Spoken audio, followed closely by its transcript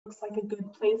looks like a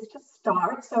good place to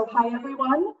start. So hi,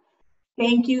 everyone.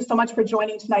 Thank you so much for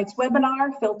joining tonight's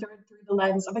webinar, Filtered Through the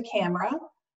Lens of a Camera.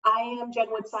 I am Jen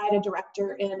Woodside, a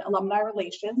director in Alumni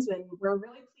Relations, and we're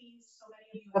really pleased so many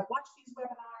of you have watched these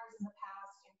webinars in the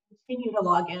past and continue to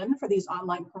log in for these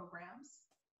online programs.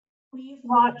 Please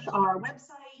watch our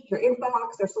website, your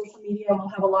inbox, our social media, and we'll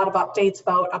have a lot of updates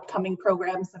about upcoming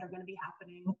programs that are going to be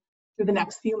happening through the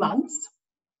next few months.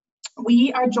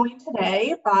 We are joined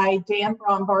today by Dan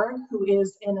Bromberg, who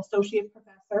is an associate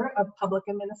professor of public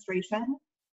administration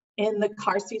in the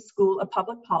Carsey School of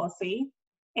Public Policy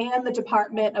and the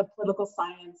Department of Political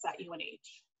Science at UNH.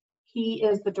 He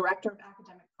is the director of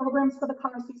academic programs for the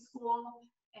Carsey School,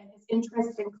 and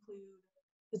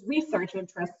his research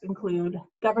interests include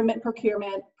government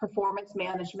procurement, performance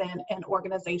management, and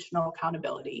organizational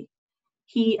accountability.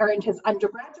 He earned his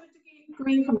undergraduate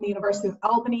degree from the University of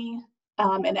Albany,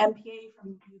 an MPA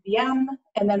from UVM,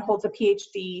 and then holds a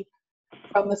PhD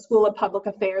from the School of Public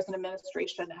Affairs and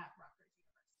Administration at Rutgers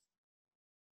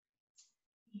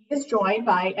University. He is joined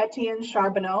by Étienne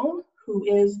Charbonneau, who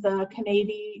is the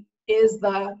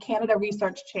Canada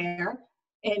Research Chair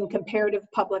in Comparative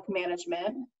Public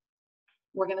Management.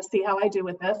 We're going to see how I do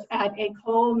with this at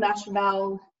École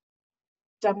Nationale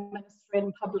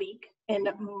Publique in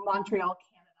Montreal, Canada.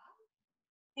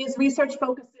 His research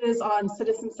focuses on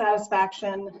citizen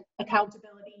satisfaction,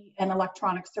 accountability, and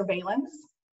electronic surveillance.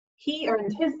 He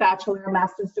earned his bachelor and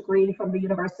master's degree from the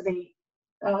University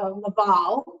of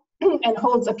Laval and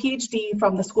holds a PhD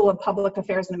from the School of Public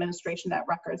Affairs and Administration at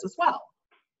Rutgers as well.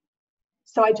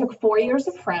 So I took 4 years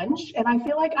of French, and I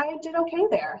feel like I did okay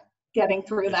there, getting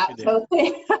through that. So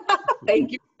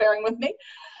thank you for bearing with me.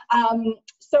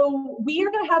 So we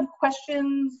are going to have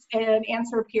questions and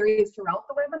answer periods throughout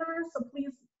the webinar. So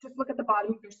please just look at the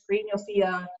bottom of your screen. You'll see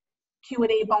a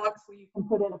Q&A box where you can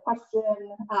put in a question.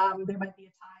 There might be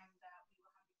a time that we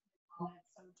will have you comment.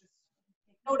 So just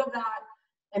take note of that,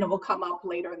 and it will come up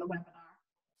later in the webinar.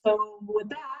 So with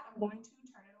that, I'm going to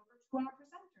turn it over to our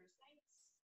presenters.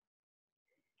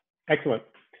 Thanks.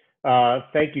 Excellent.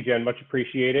 Thank you, Jen. Much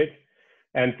appreciated.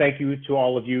 And thank you to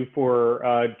all of you for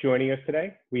joining us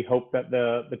today. We hope that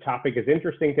the topic is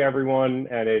interesting to everyone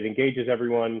and it engages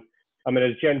everyone. And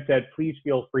as Jen said, please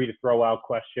feel free to throw out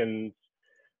questions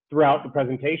throughout the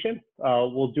presentation.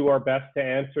 We'll do our best to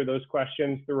answer those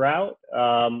questions throughout.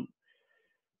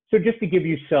 So just to give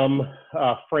you some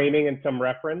framing and some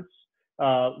reference,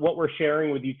 what we're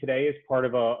sharing with you today is part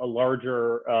of a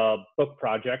larger book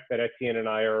project that Étienne and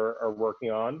I are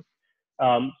working on.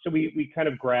 So we kind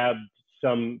of grabbed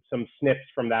some snips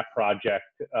from that project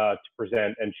to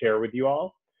present and share with you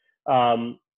all.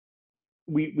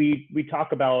 We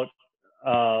talk about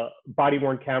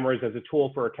body-worn cameras as a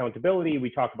tool for accountability.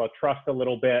 We talk about trust a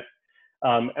little bit.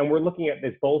 And we're looking at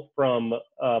this both from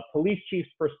a police chief's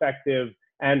perspective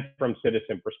and from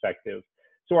citizen perspective.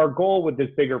 So our goal with this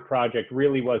bigger project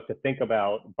really was to think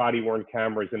about body-worn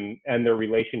cameras and their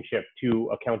relationship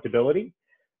to accountability.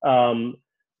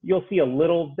 You'll see a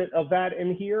little bit of that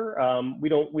in here. We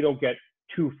don't get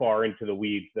too far into the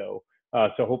weeds though.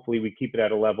 So hopefully we keep it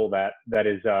at a level that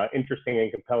is interesting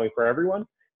and compelling for everyone.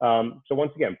 So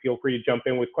once again, feel free to jump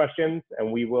in with questions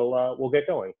and we'll get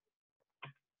going.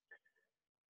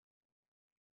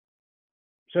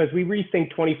 So as we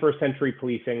rethink 21st century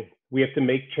policing, we have to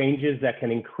make changes that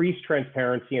can increase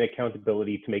transparency and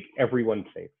accountability to make everyone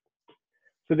safe.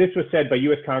 So this was said by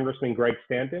U.S. Congressman Greg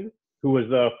Stanton, who was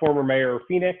the former mayor of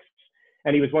Phoenix,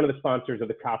 and he was one of the sponsors of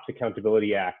the Cops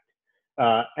Accountability Act.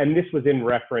 And this was in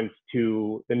reference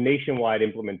to the nationwide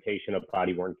implementation of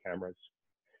body-worn cameras.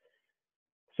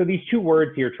 So these two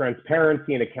words here,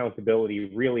 transparency and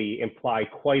accountability, really imply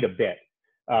quite a bit.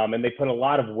 And they put a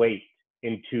lot of weight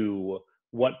into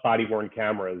what body-worn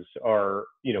cameras are,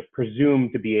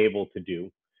 presumed to be able to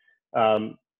do.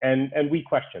 And we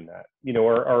question that.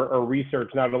 Our research,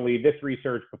 not only this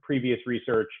research, but previous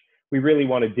research, we really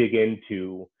want to dig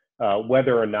into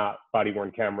whether or not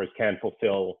body-worn cameras can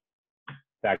fulfill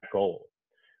that goal,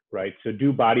 right? So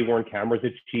do body-worn cameras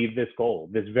achieve this goal,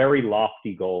 this very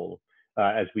lofty goal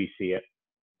as we see it?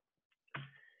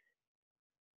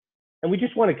 And we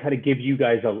just want to kind of give you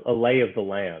guys a lay of the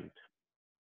land.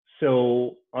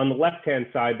 So on the left-hand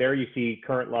side there, you see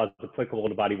current laws applicable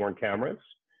to body-worn cameras.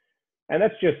 And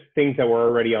that's just things that were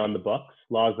already on the books,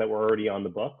 laws that were already on the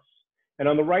books. And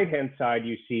on the right-hand side,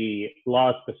 you see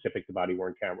laws specific to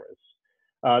body-worn cameras.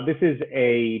 This is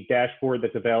a dashboard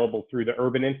that's available through the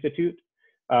Urban Institute.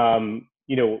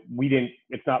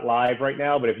 It's not live right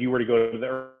now, but if you were to go to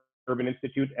the Urban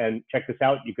Institute and check this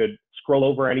out, you could scroll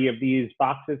over any of these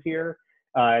boxes here,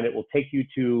 and it will take you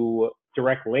to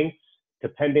direct links to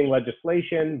pending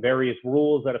legislation, various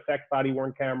rules that affect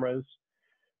body-worn cameras.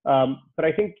 But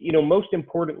I think, most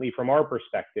importantly from our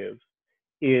perspective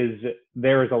is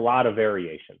there is a lot of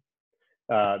variation.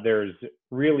 There's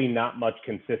really not much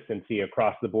consistency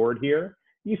across the board here.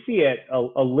 You see it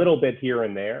a little bit here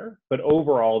and there, but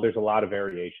overall there's a lot of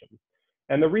variation.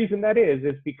 And the reason that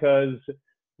is because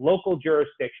local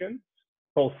jurisdictions,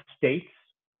 both states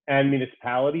and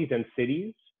municipalities and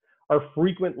cities, are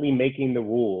frequently making the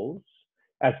rules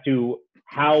as to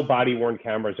how body-worn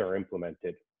cameras are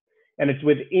implemented. And it's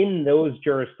within those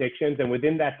jurisdictions and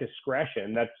within that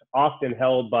discretion that's often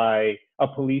held by a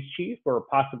police chief or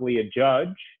possibly a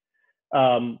judge,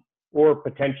 or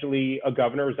potentially a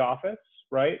governor's office,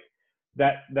 right?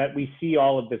 That we see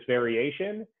all of this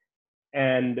variation.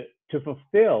 And to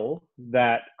fulfill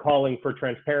that calling for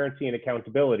transparency and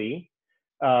accountability,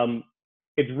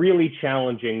 it's really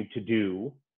challenging to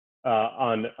do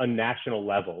on a national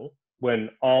level when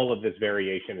all of this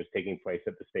variation is taking place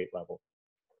at the state level.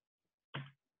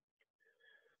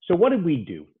 So what did we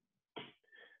do?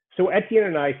 So Étienne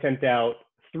and I sent out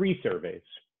 3 surveys.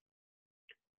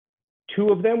 2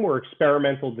 of them were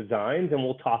experimental designs, and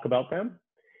we'll talk about them.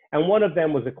 And 1 of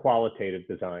them was a qualitative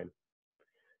design.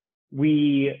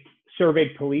 We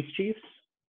surveyed police chiefs.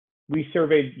 We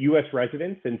surveyed US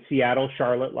residents in Seattle,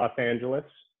 Charlotte, Los Angeles,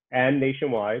 and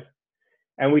nationwide.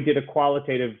 And we did a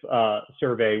qualitative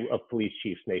survey of police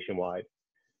chiefs nationwide.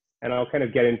 And I'll kind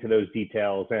of get into those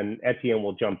details, and Étienne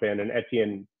will jump in. And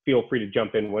Étienne, feel free to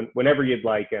jump in whenever you'd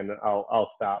like, and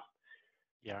I'll stop.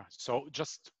 Yeah, so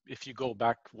just if you go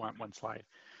back one slide.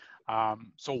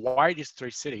 So why these 3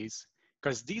 cities?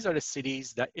 Because these are the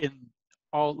cities that in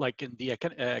all, like in the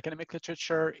academic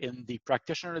literature, in the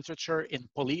practitioner literature, in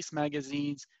police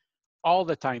magazines, all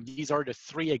the time, these are the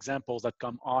 3 examples that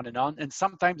come on, and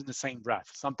sometimes in the same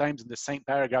breath, sometimes in the same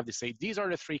paragraph, they say, these are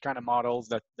the 3 kind of models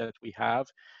that we have,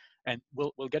 and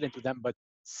we'll get into them. But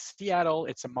Seattle,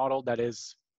 it's a model that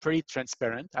is pretty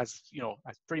transparent, as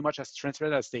pretty much as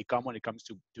transparent as they come when it comes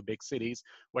to big cities,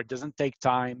 where it doesn't take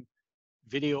time.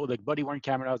 Video, like body-worn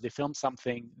cameras, they film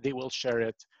something, they will share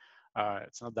it.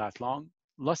 It's not that long.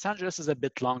 Los Angeles is a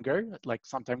bit longer, like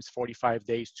sometimes 45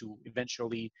 days to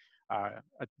eventually,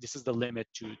 this is the limit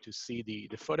to see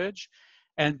the footage.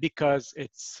 And because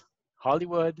it's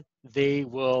Hollywood, they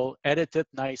will edit it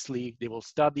nicely. They will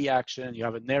stop the action. You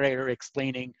have a narrator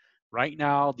explaining, right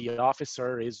now, the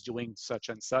officer is doing such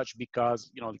and such because,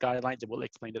 the guidelines, they will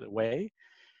explain it away.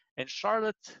 And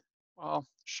Charlotte, well,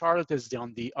 Charlotte is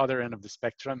on the other end of the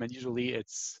spectrum, and usually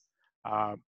it's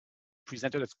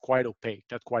presented as quite opaque,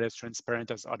 not quite as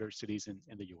transparent as other cities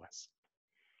in the US.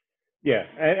 Yeah,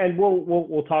 and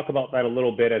we'll talk about that a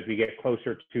little bit as we get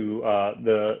closer to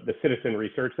the citizen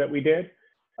research that we did.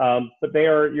 But they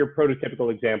are your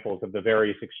prototypical examples of the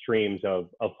various extremes of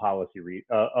policy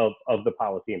of the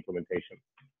policy implementation.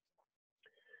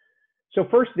 So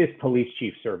first, this police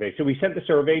chief survey. So we sent the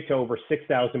survey to over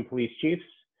 6,000 police chiefs.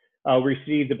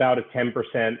 Received about a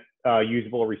 10%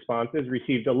 usable responses.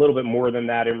 Received a little bit more than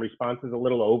that in responses, a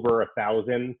little over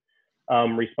 1,000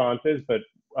 responses. But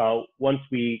once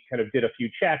we kind of did a few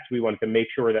checks, we wanted to make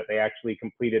sure that they actually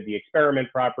completed the experiment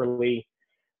properly.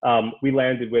 We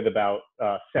landed with about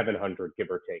 700,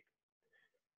 give or take.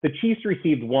 The chiefs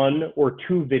received 1 or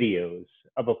 2 videos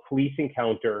of a police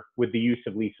encounter with the use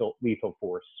of lethal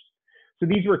force. So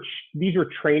these were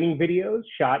training videos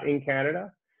shot in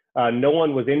Canada. No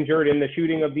one was injured in the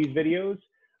shooting of these videos.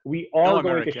 We are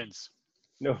going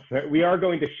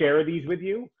to share these with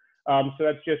you. So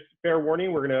that's just fair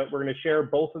warning. We're gonna share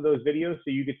both of those videos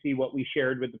so you can see what we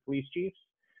shared with the police chiefs.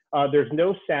 There's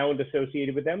no sound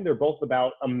associated with them. They're both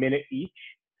about a minute each.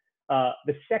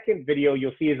 The second video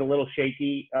you'll see is a little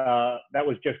shaky. That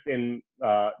was just in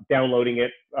downloading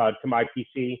it to my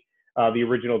PC. The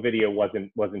original video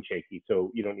wasn't shaky, so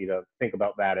you don't need to think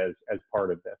about that as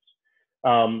part of this.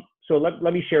 So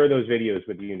let me share those videos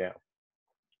with you now.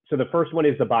 So the first one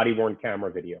is the body-worn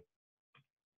camera video.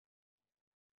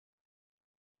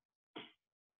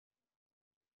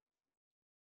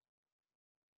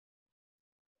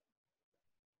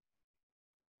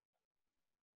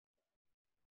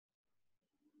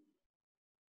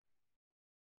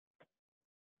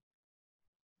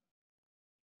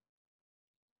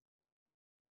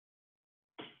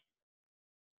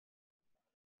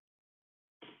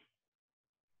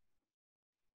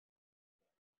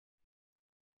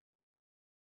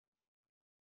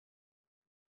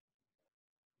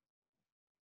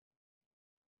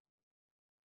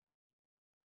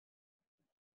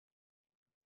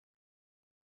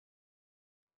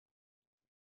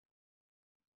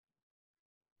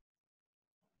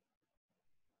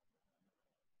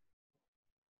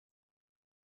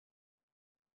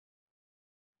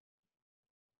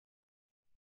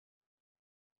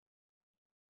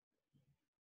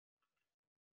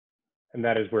 and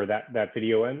that is where that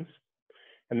video ends.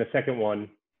 And the second one,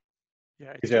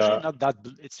 yeah, it's usually not that.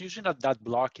 It's usually not that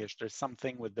blockish. There's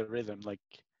something with the rhythm, like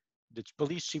the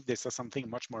police chief. They saw something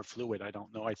much more fluid. I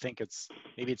don't know. I think it's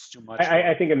maybe it's too much.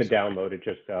 I think in the download it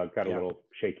just got a little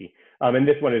shaky. And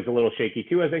this one is a little shaky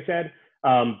too, as I said.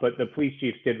 But the police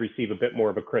chiefs did receive a bit more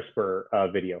of a crisper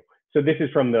video. So this is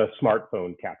from the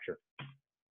smartphone capture.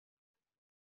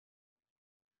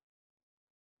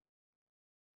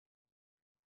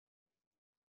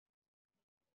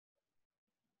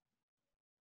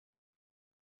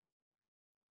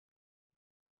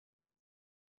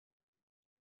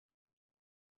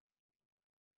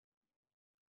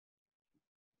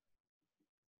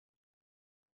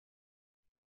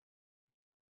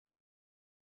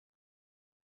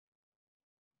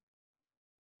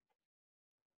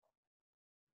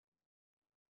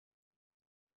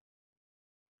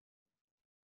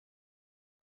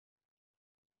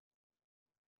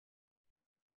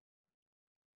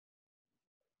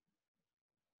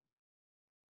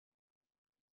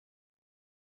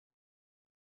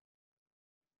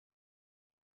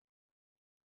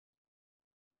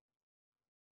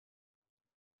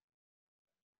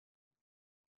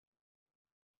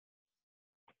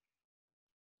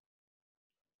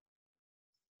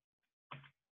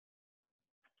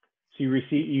 So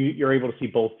you're able to see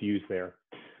both views there.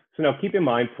 So now keep in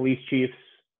mind, police chiefs,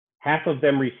 half of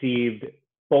them received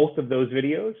both of those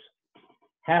videos.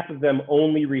 Half of them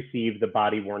only received the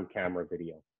body-worn camera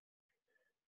video.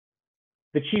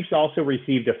 The chiefs also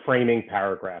received a framing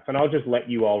paragraph, and I'll just let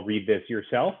you all read this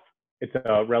yourself. It's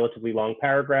a relatively long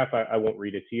paragraph. I won't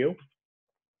read it to you.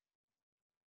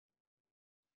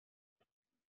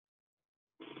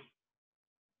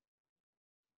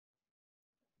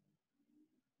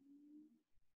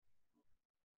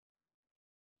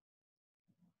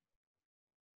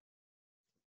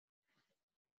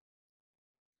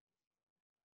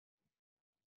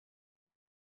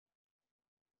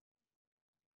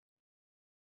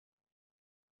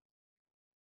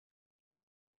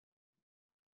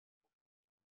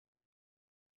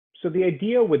 So the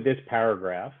idea with this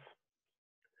paragraph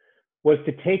was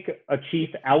to take a chief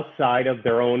outside of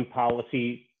their own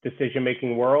policy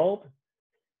decision-making world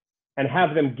and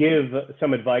have them give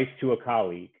some advice to a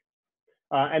colleague.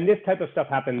 And this type of stuff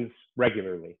happens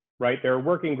regularly, right? There are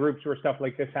working groups where stuff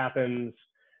like this happens.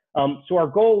 So our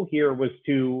goal here was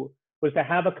to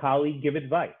have a colleague give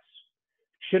advice.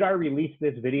 Should I release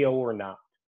this video or not?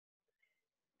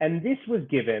 And this was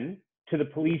given to the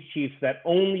police chiefs that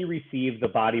only received the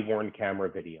body-worn camera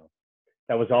video.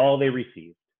 That was all they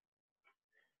received.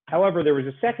 However, there was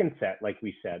a second set, like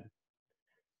we said,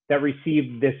 that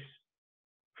received this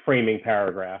framing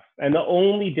paragraph. And the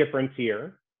only difference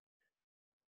here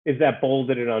is that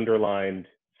bolded and underlined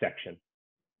section.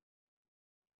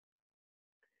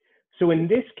 So in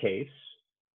this case,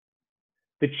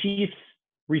 the chiefs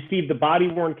received the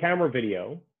body-worn camera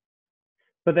video,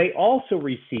 but they also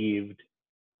received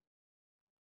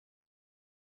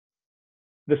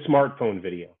the smartphone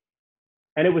video.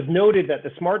 And it was noted that the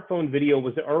smartphone video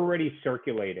was already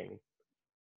circulating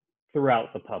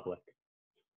throughout the public,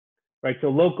 right? So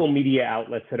local media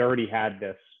outlets had already had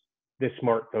this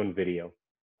smartphone video.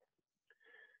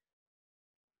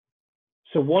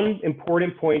 So one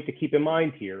important point to keep in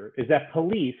mind here is that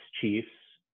police chiefs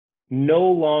no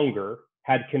longer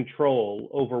had control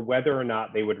over whether or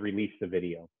not they would release the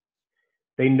video.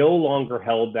 They no longer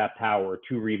held that power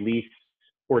to release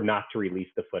or not to release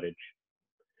the footage.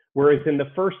 Whereas in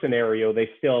the first scenario, they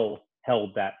still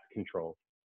held that control.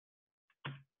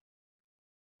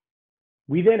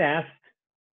 We then asked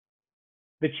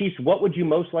the chiefs, what would you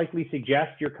most likely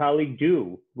suggest your colleague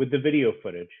do with the video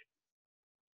footage?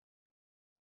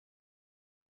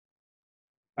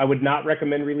 I would not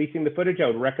recommend releasing the footage. I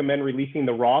would recommend releasing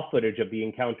the raw footage of the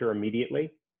encounter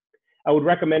immediately. I would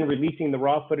recommend releasing the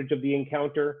raw footage of the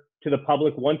encounter to the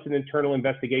public once an internal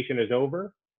investigation is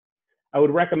over. I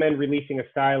would recommend releasing a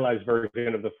stylized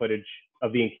version of the footage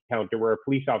of the encounter where a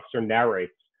police officer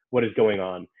narrates what is going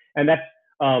on. And that's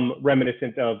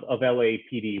reminiscent of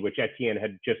LAPD, which Étienne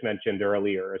had just mentioned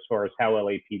earlier, as far as how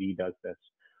LAPD does this.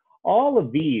 All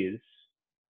of these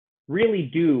really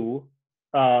do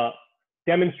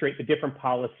demonstrate the different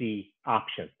policy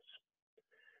options,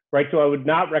 right? So I would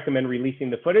not recommend releasing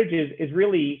the footage is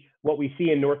really what we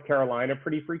see in North Carolina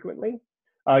pretty frequently.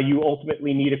 You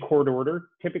ultimately need a court order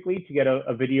typically to get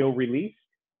a video released.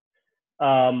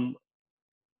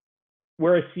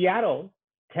 Whereas Seattle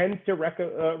tends to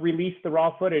release the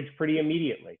raw footage pretty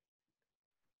immediately.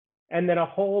 And then a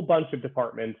whole bunch of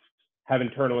departments have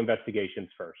internal investigations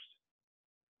first.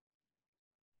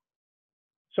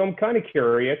 So I'm kind of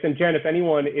curious, and Jen, if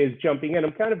anyone is jumping in,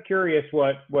 I'm kind of curious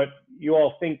what you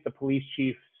all think the police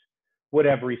chiefs would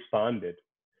have responded.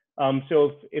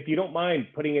 So if you don't mind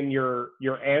putting in your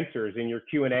answers in your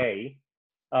Q&A,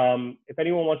 if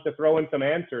anyone wants to throw in some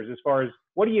answers as far as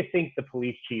what do you think the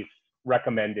police chiefs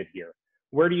recommended here?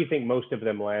 Where do you think most of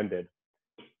them landed?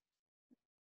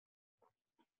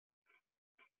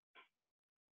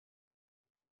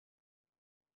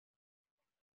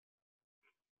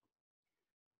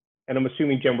 And I'm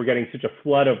assuming, Jen, we're getting such a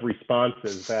flood of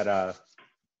responses that it's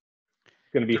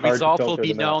going to be hard to filter them out. The result will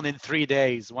be known in 3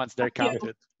 days once they're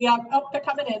counted. Yeah, oh, they're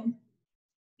coming in.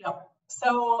 Yeah,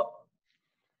 so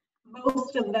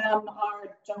most of them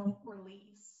are don't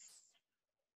release.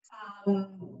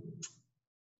 Some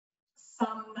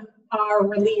are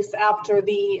released after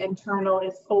the internal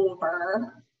is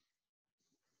over.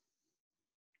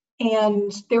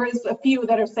 And there is a few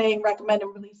that are saying recommended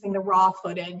releasing the raw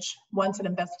footage once an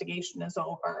investigation is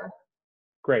over.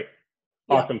 Great.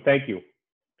 Awesome. Yeah. Thank you.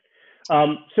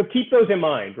 So keep those in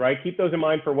mind, right? Keep those in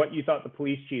mind for what you thought the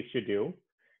police chief should do.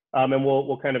 And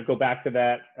we'll kind of go back to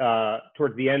that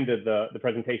towards the end of the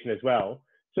presentation as well.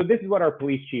 So this is what our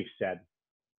police chief said.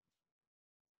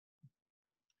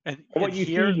 And what you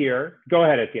see here, go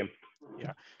ahead, Étienne.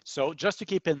 Yeah. So just to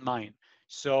keep in mind,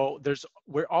 so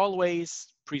we're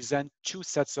always present two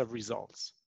sets of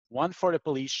results. One for the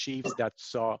police chiefs that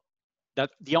saw that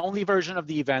the only version of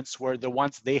the events were the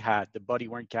ones they had, the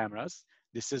body-worn cameras.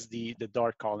 This is the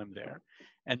dark column there.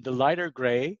 And the lighter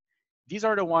gray, these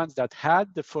are the ones that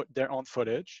had their own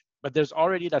footage, but there's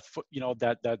already that,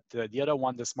 the other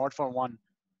one, the smartphone one,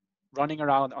 running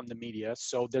around on the media.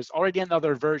 So there's already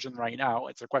another version right now.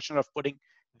 It's a question of putting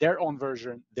their own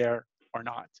version there or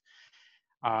not.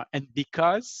 And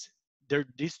because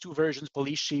these two versions,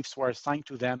 police chiefs were assigned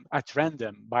to them at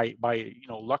random by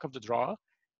luck of the draw,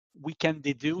 we can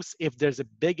deduce if there's a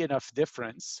big enough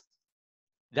difference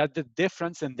that the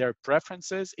difference in their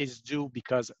preferences is due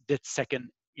because the second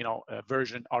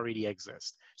version already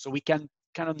exists. So we can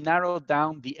kind of narrow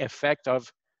down the effect of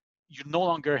you no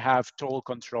longer have total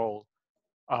control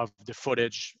of the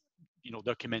footage,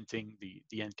 documenting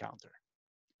the encounter.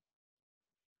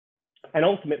 And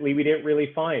ultimately, we didn't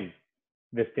really find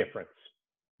this difference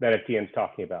that Étienne's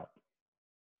talking about.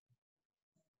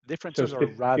 Differences are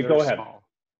rather small.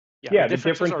 Yeah, the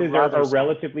differences are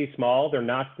relatively small. They're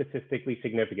not statistically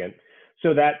significant.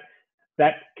 So that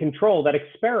control, that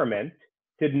experiment,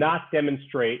 did not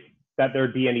demonstrate that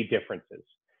there'd be any differences.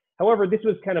 However, this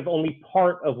was kind of only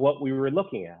part of what we were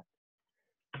looking at.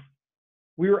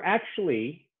 We were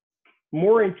actually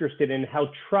more interested in how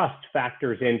trust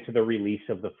factors into the release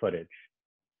of the footage.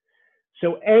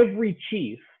 So every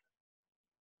chief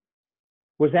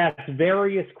was asked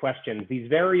various questions, these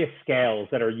various scales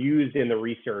that are used in the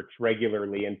research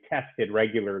regularly and tested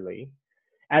regularly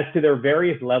as to their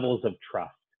various levels of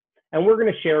trust. And we're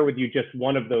going to share with you just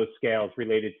one of those scales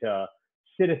related to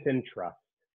citizen trust.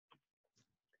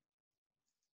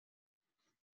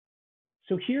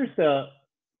 So here's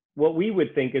what we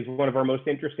would think is one of our most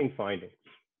interesting findings.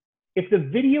 If the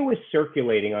video is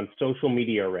circulating on social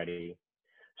media already,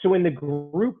 so in the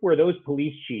group where those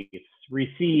police chiefs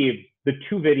received the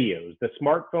two videos, the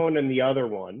smartphone and the other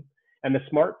one, and the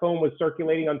smartphone was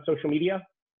circulating on social media,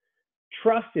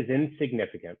 trust is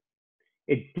insignificant.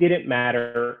 It didn't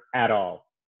matter at all.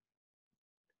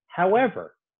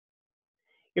 However,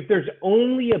 if there's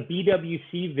only a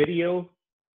BWC video,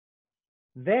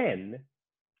 then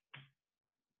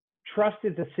trust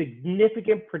is a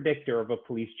significant predictor of a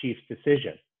police chief's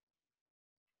decision.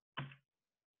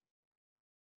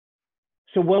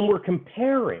 So when we're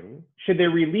comparing, should they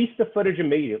release the footage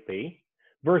immediately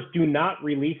versus do not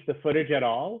release the footage at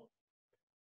all?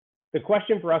 The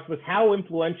question for us was, how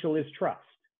influential is trust?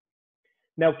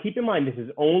 Now, keep in mind, this is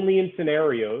only in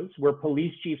scenarios where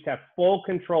police chiefs have full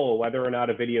control whether or not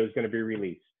a video is going to be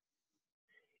released.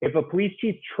 If a police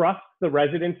chief trusts the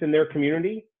residents in their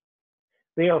community,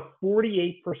 they are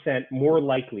 48% more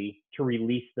likely to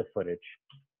release the footage.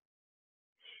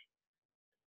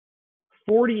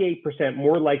 48%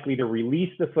 more likely to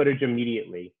release the footage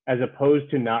immediately as opposed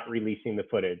to not releasing the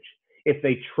footage if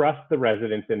they trust the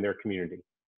residents in their community.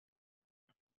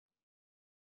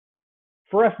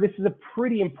 For us, this is a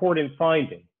pretty important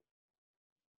finding,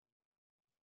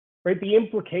 right? The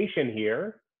implication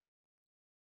here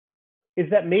is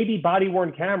that maybe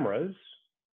body-worn cameras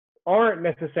aren't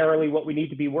necessarily what we need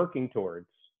to be working towards,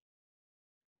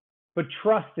 but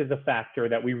trust is a factor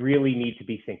that we really need to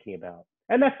be thinking about.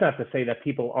 And that's not to say that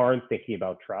people aren't thinking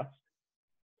about trust,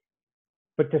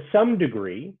 but to some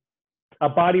degree, a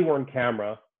body-worn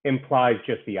camera implies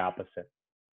just the opposite.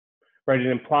 right? It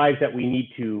implies that we need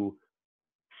to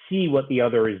see what the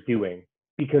other is doing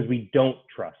because we don't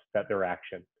trust that their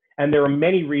action. And there are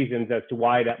many reasons as to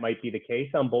why that might be the case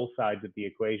on both sides of the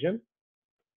equation.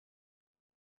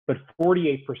 But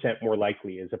 48% more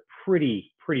likely is a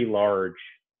pretty large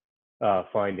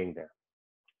finding there.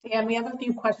 Dan, we have a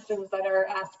few questions that are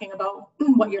asking about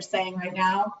what you're saying right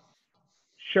now.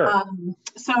 Sure.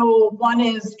 So one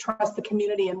is trust the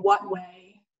community in what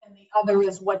way? And the other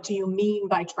is, what do you mean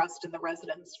by trust in the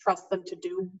residents? Trust them to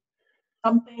do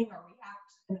something or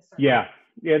react in a certain way?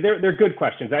 Yeah, they're good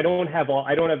questions. I don't have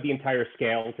the entire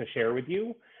scale to share with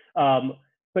you.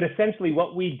 But essentially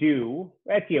what we do,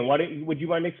 Étienne, would you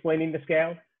mind explaining the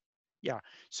scale? Yeah,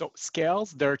 so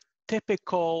scales, they're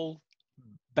typical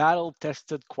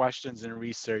battle-tested questions in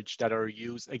research that are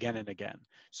used again and again.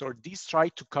 So these try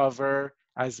to cover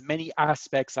as many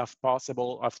aspects as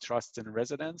possible of trust in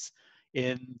residents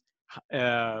in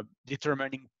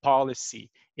determining policy,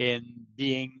 in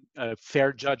being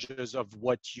fair judges of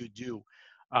what you do,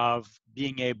 of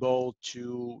being able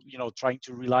to, trying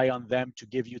to rely on them to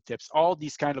give you tips. All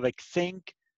these kind of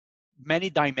think many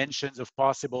dimensions of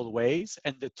possible ways,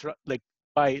 and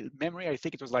by memory, I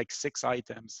think it was 6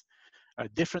 items.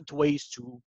 Different ways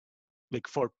to,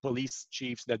 for police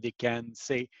chiefs that they can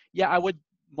say, yeah, I would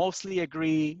mostly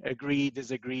agree,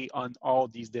 disagree on all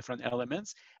these different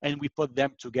elements, and we put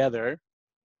them together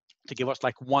to give us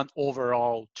one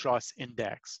overall trust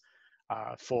index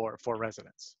for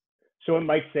residents. So it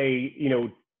might say,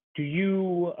 do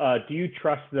you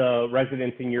trust the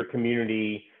residents in your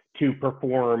community to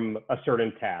perform a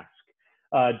certain task?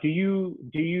 Do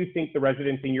you think the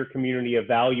residents in your community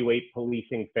evaluate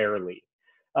policing fairly?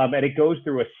 And it goes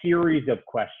through a series of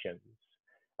questions.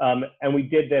 And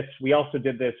we also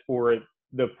did this for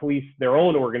the police, their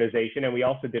own organization, and we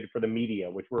also did it for the media,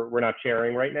 which we're not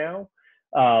sharing right now.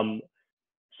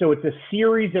 So it's a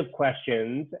series of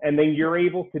questions, and then you're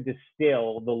able to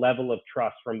distill the level of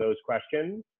trust from those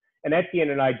questions. And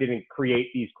Étienne and I didn't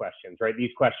create these questions, right?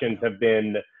 These questions have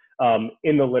been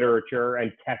in the literature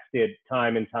and tested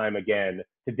time and time again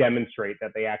to demonstrate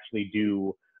that they actually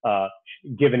do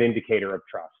give an indicator of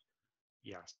trust.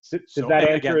 Yes. Does that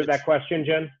answer that question,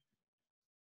 Jen?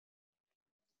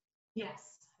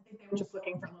 Yes. I think they were just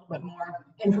looking for a little bit more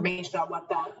information on what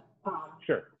that,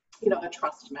 sure. The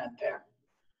trust meant there.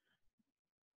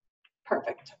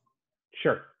 Perfect.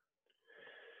 Sure.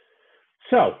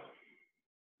 So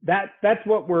that's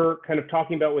what we're kind of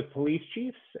talking about with police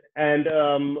chiefs. And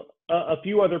a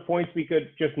few other points we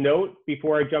could just note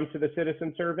before I jump to the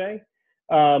citizen survey.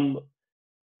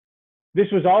 This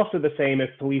was also the same as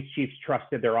police chiefs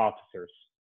trusted their officers.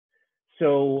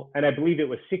 So, and I believe it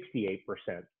was 68%.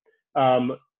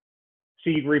 So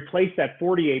you replace that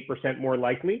 48% more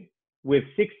likely with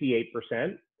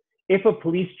 68%. If a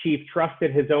police chief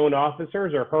trusted his own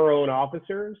officers or her own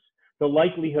officers, the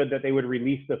likelihood that they would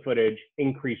release the footage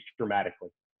increased dramatically.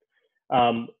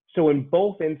 So in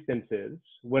both instances,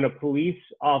 when a police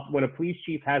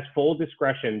chief has full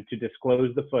discretion to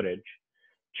disclose the footage,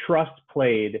 trust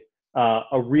played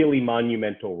a really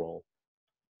monumental role.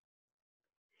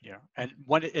 Yeah, and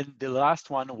the last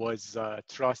one was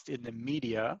trust in the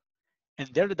media, and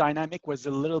there the dynamic was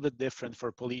a little bit different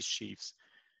for police chiefs.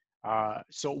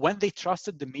 So when they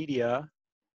trusted the media,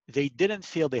 they didn't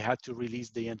feel they had to release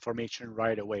the information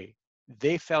right away.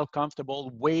 They felt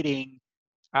comfortable waiting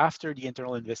after the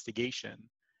internal investigation,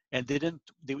 and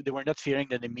they were not fearing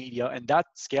that the media, and that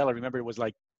scale, I remember, it was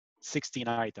 16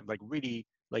 items, really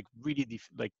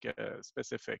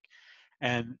specific.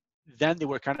 And then they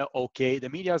were kind of okay. The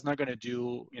media is not going to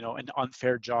do an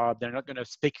unfair job. They're not going to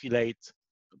speculate.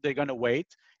 They're going to wait.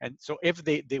 And so if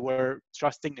they were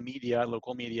trusting the media,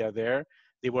 local media there,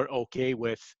 they were okay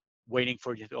with waiting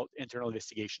for the internal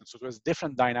investigation. So it was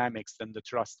different dynamics than the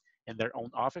trust in their own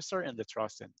officer and the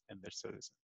trust in their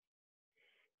citizen.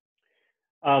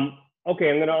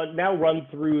 Okay, I'm going to now run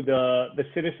through the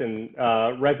citizen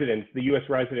residents, the U.S.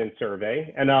 resident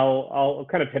survey, and I'll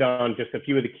kind of hit on just a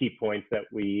few of the key points that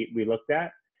we looked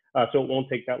at. So it won't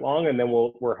take that long, and then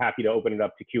we're happy to open it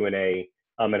up to Q&A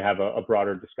and have a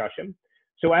broader discussion.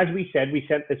 So as we said, we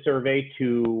sent the survey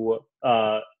to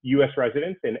U.S.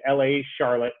 residents in LA,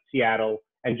 Charlotte, Seattle,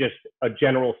 and just a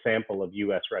general sample of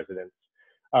U.S. residents.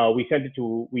 We sent it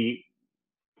to, we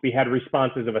had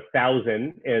responses of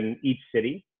 1,000 in each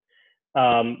city.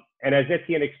 And as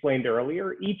Étienne explained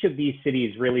earlier, each of these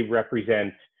cities really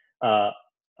represent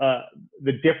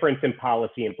the difference in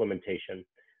policy implementation.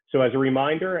 So as a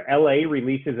reminder, LA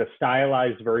releases a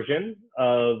stylized version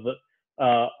of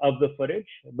the footage.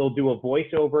 They'll do a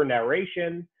voiceover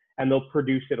narration, and they'll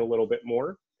produce it a little bit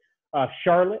more.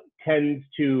 Charlotte tends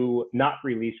to not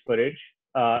release footage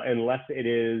unless it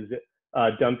is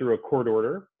done through a court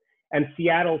order. And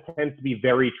Seattle tends to be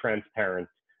very transparent.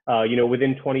 You know,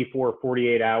 within 24,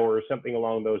 48 hours, something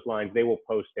along those lines, they will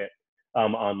post it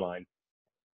online.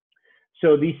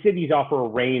 So these cities offer a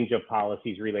range of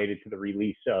policies related to the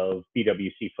release of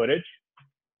BWC footage.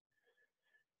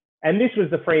 And this was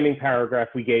the framing paragraph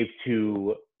we gave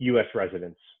to US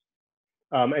residents.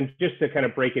 And just to kind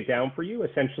of break it down for you,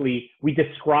 essentially, we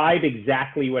describe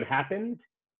exactly what happened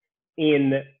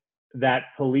in that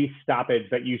police stoppage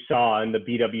that you saw in the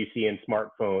BWC and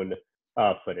smartphone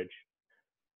footage.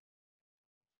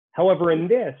 However, in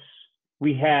this,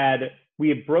 we had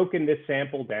broken this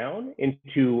sample down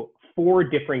into 4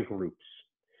 different groups,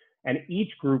 and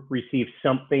each group received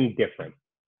something different.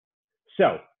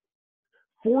 So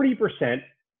 40%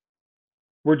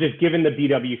 were just given the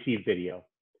BWC video.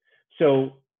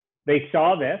 So they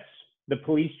saw this, the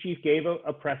police chief gave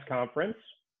a press conference,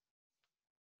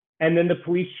 and then the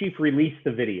police chief released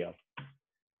the video.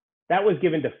 That was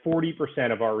given to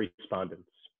 40% of our respondents.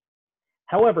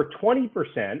 However,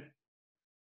 20%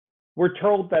 were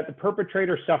told that the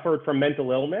perpetrator suffered from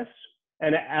mental illness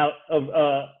and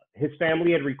his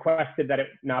family had requested that it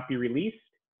not be released,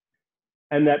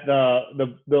 and that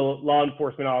the law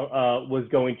enforcement was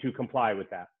going to comply with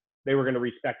that. They were going to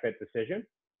respect that decision.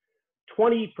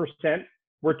 20%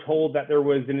 were told that there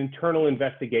was an internal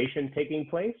investigation taking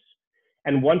place,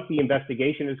 and once the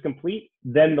investigation is complete,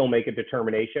 then they'll make a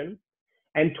determination.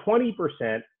 And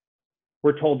 20%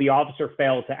 were told the officer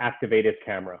failed to activate his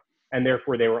camera, and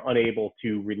therefore they were unable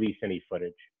to release any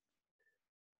footage.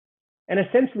 And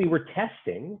essentially, we're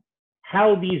testing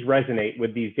how these resonate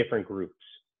with these different groups.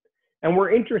 And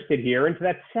we're interested here into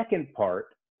that second part,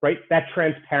 right? That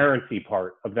transparency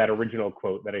part of that original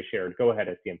quote that I shared. Go ahead,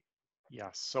 Étienne. Yeah,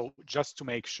 so just to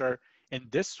make sure, in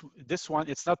this one,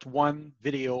 it's not one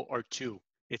video or 2.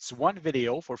 It's one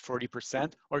video for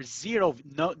 40% or 0,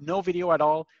 no video at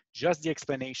all, just the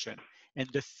explanation. And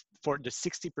for the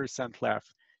 60%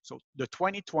 left. So the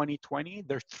 20-20-20,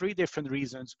 there are 3 different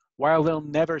reasons why they'll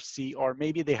never see, or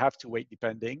maybe they have to wait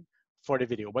depending for the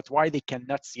video, but why they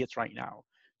cannot see it right now.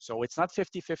 So it's not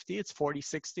 50-50, it's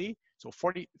 40-60. So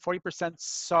 40%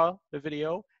 saw the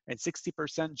video and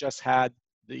 60% just had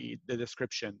the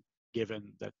description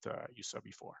given that you saw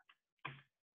before.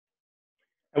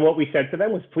 And what we said to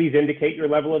them was, please indicate your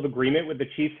level of agreement with the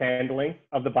chief's handling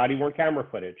of the body-worn camera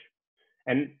footage.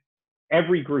 And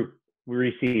every group, we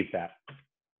received that.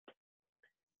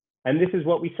 And this is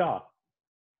what we saw.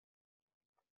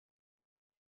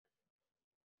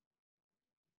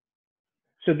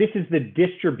 So this is the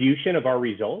distribution of our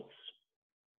results.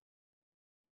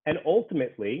 And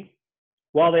ultimately,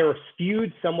 while they were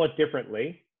skewed somewhat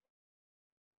differently,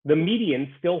 the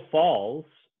median still falls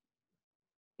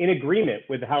in agreement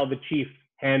with how the chief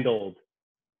handled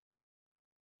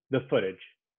the footage.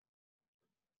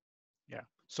 Yeah,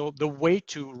 so the way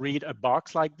to read a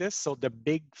box like this, so the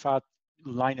big fat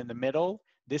line in the middle,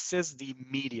 this is the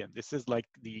median. This is like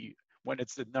when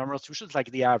it's the normal distribution, it's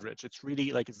like the average. It's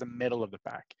really like it's the middle of the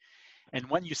pack. And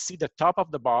when you see the top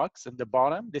of the box and the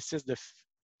bottom, this is the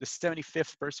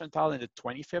 75th percentile and the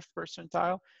 25th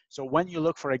percentile. So when you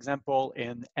look, for example,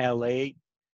 in LA,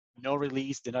 no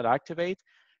release, did not activate,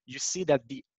 you see that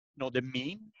the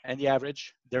mean and the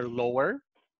average, they're lower.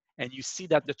 And you see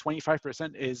that the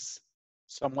 25% is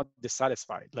somewhat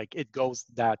dissatisfied, like it goes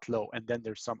that low. And then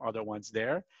there's some other ones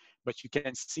there. But you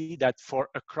can see that for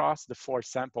across the 4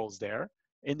 samples there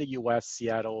in the US,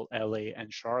 Seattle, LA,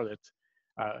 and Charlotte,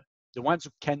 the ones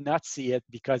who cannot see it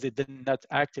because it did not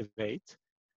activate,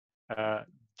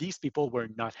 these people were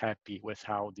not happy with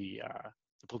how the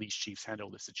police chiefs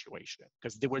handled the situation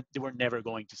because they were never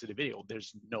going to see the video.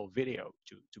 There's no video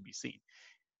to be seen.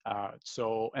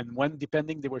 And when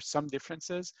depending, there were some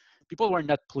differences. People were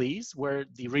not pleased where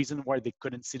the reason why they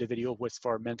couldn't see the video was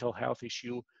for a mental health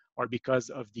issue or because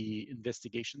of the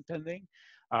investigation pending.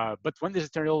 But when there's a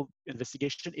internal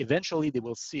investigation, eventually they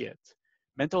will see it.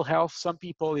 Mental health, some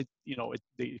people,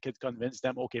 they could convince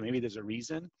them, okay, maybe there's a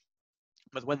reason.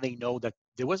 But when they know that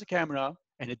there was a camera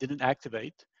and it didn't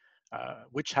activate,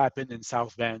 which happened in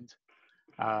South Bend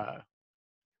a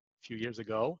few years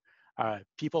ago,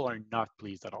 people are not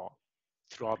pleased at all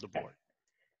throughout the board.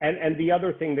 And the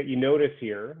other thing that you notice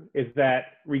here is that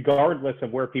regardless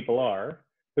of where people are,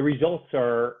 the results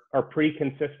are pretty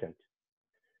consistent.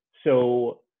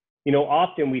 So,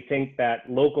 often we think that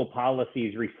local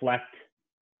policies reflect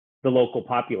the local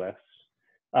populace.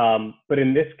 But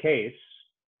in this case,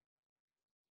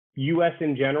 US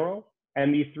in general,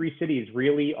 and these 3 cities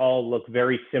really all look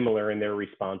very similar in their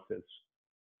responses.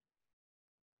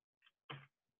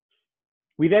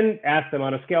 We then asked them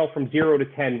on a scale from 0 to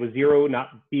 10, with 0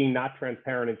 being not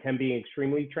transparent and 10 being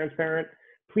extremely transparent,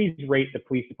 please rate the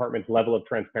police department's level of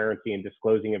transparency in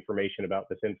disclosing information about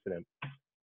this incident.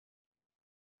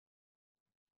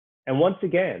 And once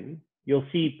again, you'll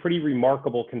see pretty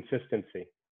remarkable consistency.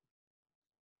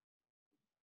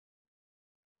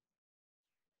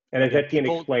 And as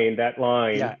Étienne explained, that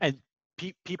line. Yeah, and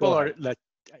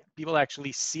people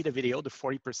actually see the video, the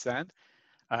 40%.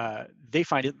 They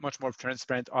find it much more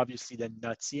transparent, obviously, than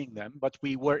not seeing them. But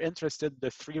we were interested,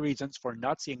 the 3 reasons for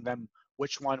not seeing them,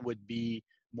 which one would be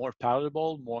more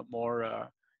palatable, more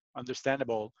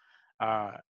understandable.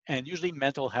 And usually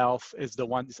mental health is the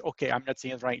one, okay, I'm not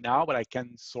seeing it right now, but I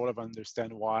can sort of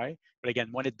understand why. But again,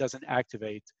 when it doesn't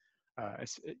activate,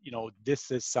 you know,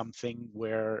 this is something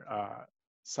where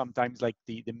sometimes like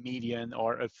the median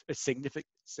or a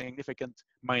significant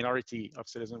minority of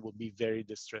citizens will be very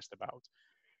distressed about.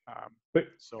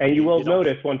 And you will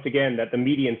notice once again that the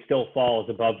median still falls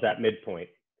above that midpoint.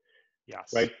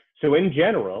 Yes. Right. So in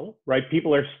general, right,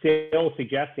 people are still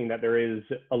suggesting that there is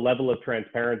a level of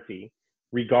transparency,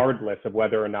 regardless of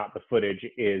whether or not the footage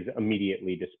is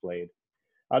immediately displayed.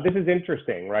 This is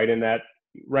interesting, right? In that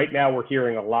right now we're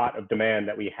hearing a lot of demand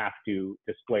that we have to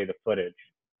display the footage.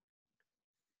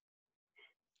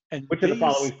 And which of the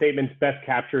following statements best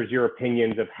captures your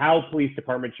opinions of how police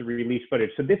departments should release footage?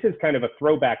 So this is kind of a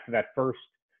throwback to that first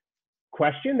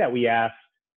question that we asked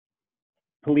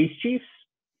police chiefs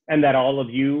and that all of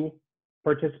you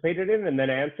participated in and then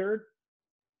answered.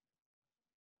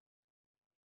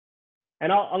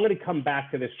 And I'm going to come back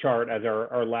to this chart as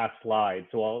our last slide,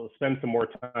 so I'll spend some more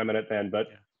time on it then. But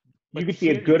you can see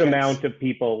a good amount of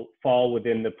people fall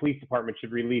within the police department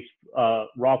should release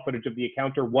raw footage of the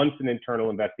encounter once an internal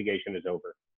investigation is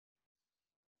over.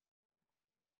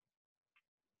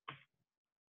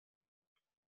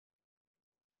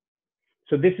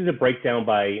 So this is a breakdown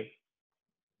by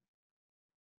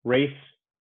race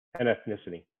and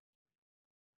ethnicity.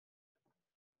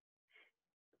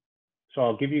 So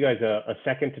I'll give you guys a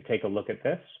second to take a look at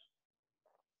this.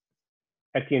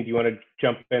 Étienne, do you want to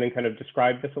jump in and kind of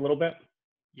describe this a little bit?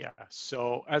 Yeah,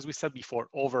 so as we said before,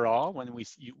 overall, when we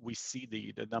see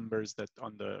the numbers that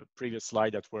on the previous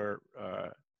slide that were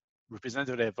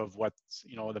representative of what,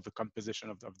 you know, of the composition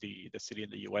of the city in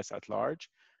the US at large,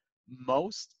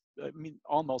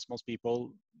 almost most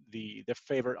people, the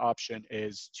favorite option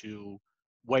is to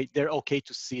wait. They're okay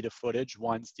to see the footage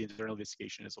once the internal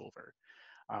investigation is over.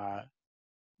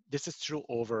 This is true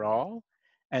overall,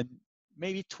 and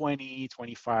maybe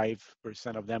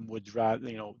 20–25% of them would rather,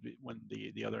 you know, when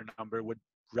the other number would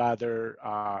rather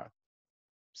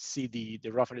see the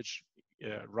raw footage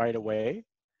right away,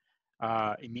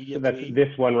 immediately. So that's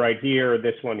this one right here,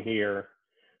 this one here,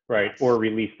 right? Yes. Or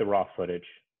release the raw footage.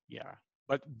 Yeah,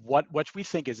 but what we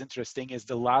think is interesting is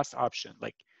the last option,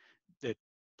 like the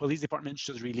police department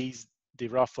should release the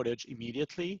raw footage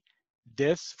immediately.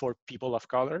 This, for people of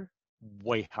color,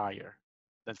 way higher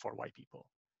than for white people.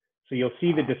 So you'll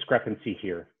see the discrepancy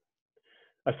here.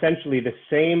 Essentially, the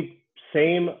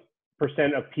same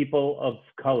percent of people of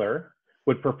color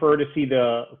would prefer to see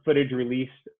the footage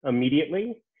released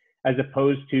immediately, as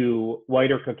opposed to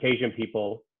white or Caucasian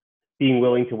people being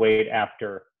willing to wait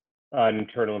after an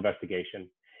internal investigation.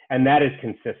 And that is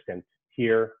consistent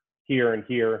here, here, and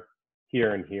here,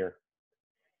 here, and here.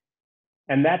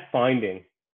 And that finding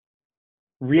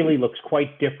really looks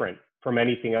quite different from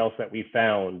anything else that we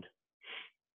found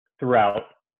throughout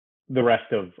the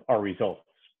rest of our results.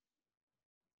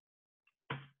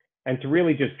 And to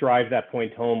really just drive that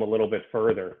point home a little bit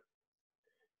further,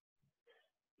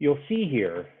 you'll see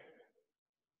here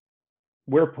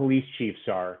where police chiefs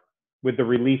are with the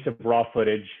release of raw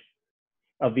footage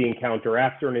of the encounter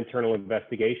after an internal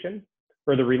investigation,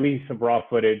 or the release of raw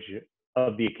footage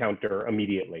of the encounter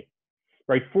immediately,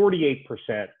 right?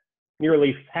 48%,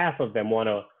 nearly half of them want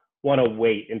to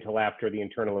wait until after the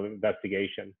internal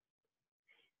investigation,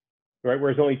 right?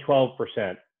 Whereas only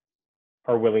 12%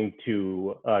 are willing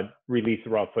to release the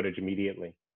raw footage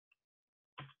immediately.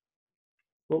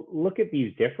 Well, look at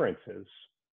these differences.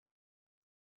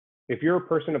 If you're a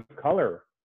person of color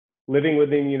living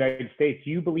within the United States,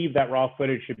 you believe that raw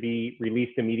footage should be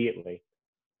released immediately.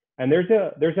 And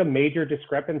there's a major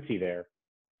discrepancy there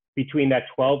between that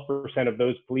 12% of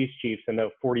those police chiefs and the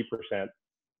 40%.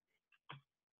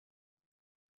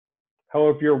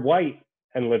 However, if you're white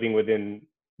and living within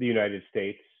the United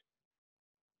States,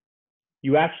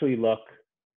 you actually look,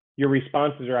 your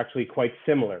responses are actually quite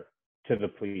similar to the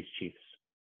police chiefs.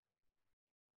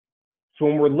 So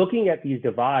when we're looking at these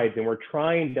divides and we're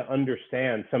trying to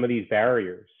understand some of these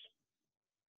barriers,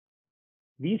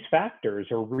 these factors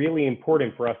are really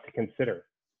important for us to consider.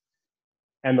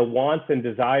 And the wants and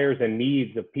desires and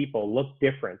needs of people look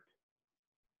different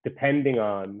depending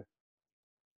on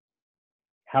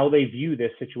how they view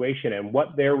this situation and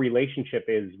what their relationship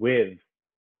is with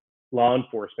law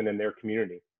enforcement in their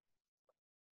community.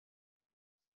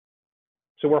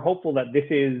 So we're hopeful that this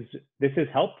is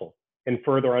helpful in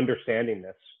further understanding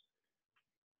this.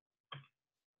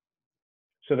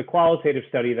 So the qualitative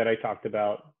study that I talked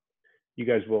about, you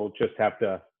guys will just have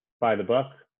to buy the book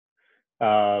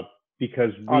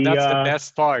because we— that's the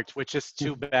best part, which is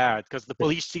too bad, because the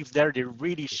police chiefs there, they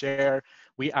really share.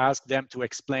 We asked them to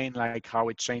explain like how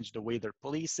it changed the way they're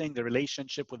policing, the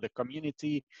relationship with the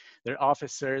community, their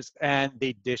officers, and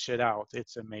they dish it out.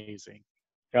 It's amazing.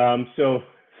 So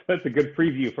that's a good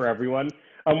preview for everyone.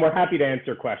 We're happy to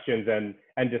answer questions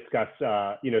and discuss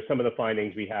some of the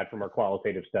findings we had from our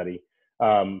qualitative study.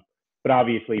 But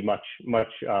obviously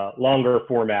much longer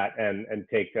format and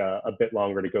take a bit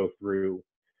longer to go through.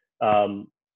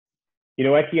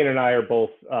 Étienne and I are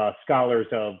both scholars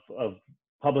of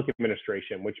public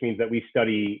administration, which means that we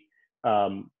study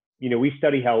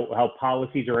how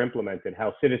policies are implemented,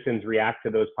 how citizens react to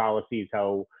those policies,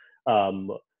 how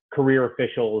career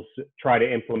officials try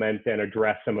to implement and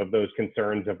address some of those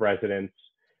concerns of residents.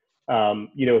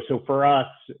 So for us,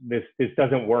 this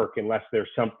doesn't work unless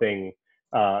there's something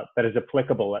that is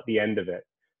applicable at the end of it.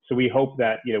 So we hope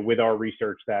that, with our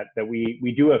research that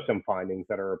we do have some findings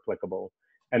that are applicable,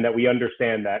 and that we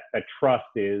understand that trust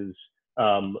is,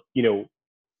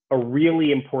 a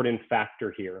really important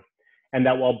factor here. And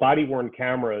that while body-worn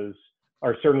cameras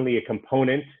are certainly a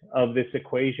component of this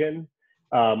equation,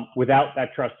 without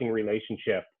that trusting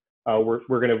relationship, we're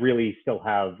going to really still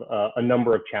have a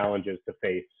number of challenges to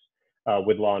face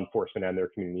with law enforcement and their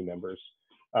community members.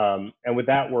 And with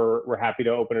that, we're happy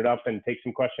to open it up and take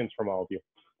some questions from all of you.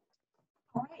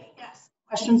 All right, yes,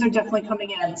 questions are definitely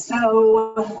coming in.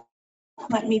 So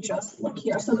let me just look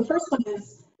here. So the first one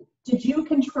is, did you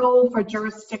control for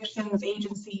jurisdictions,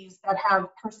 agencies that have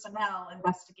personnel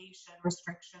investigation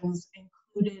restrictions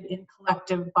included in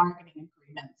collective bargaining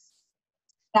agreements?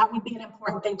 That would be an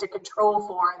important thing to control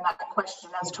for in that question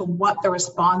as to what the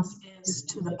response is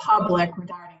to the public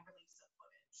regarding release of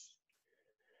footage.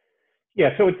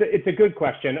 Yeah, so it's a good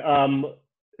question. I'll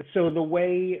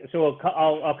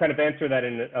kind of answer that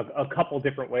in a couple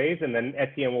different ways, and then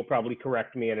Étienne will probably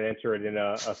correct me and answer it in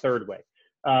a third way.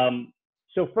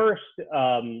 So first,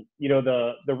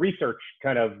 the research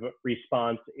kind of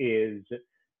response is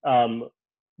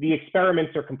the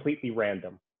experiments are completely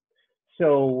random.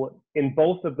 So in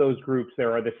both of those groups,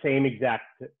 there are the same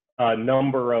exact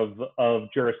number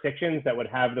of jurisdictions that would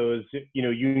have those,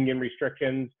 union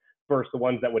restrictions versus the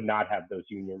ones that would not have those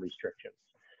union restrictions.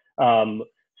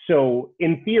 So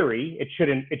in theory, it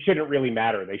shouldn't really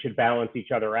matter. They should balance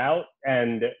each other out,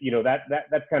 and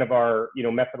that's kind of our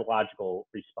methodological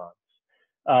response.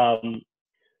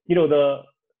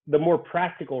 The more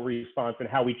practical response and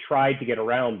how we tried to get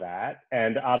around that,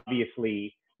 and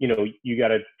obviously, you got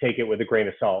to take it with a grain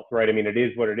of salt, right? I mean, it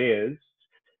is what it is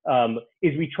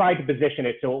we tried to position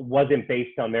it so it wasn't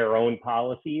based on their own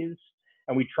policies,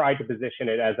 and we tried to position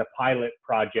it as a pilot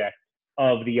project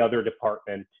of the other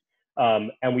department,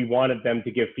 and we wanted them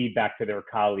to give feedback to their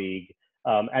colleague,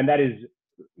 and that is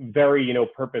very,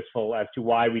 purposeful as to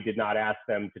why we did not ask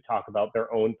them to talk about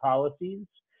their own policies.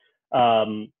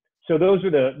 So those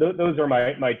are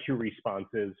my two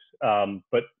responses,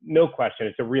 but no question,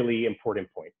 it's a really important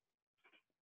point.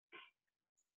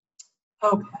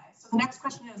 Okay, so the next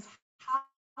question is, how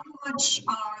much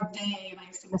are they, and I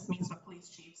assume this means the police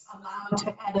chiefs, allowed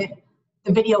to edit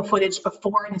the video footage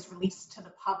before it is released to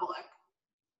the public?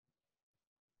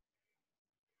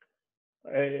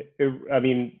 I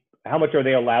mean, how much are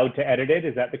they allowed to edit it?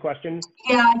 Is that the question?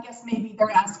 Yeah, I guess maybe they're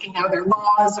asking, are there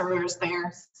laws or is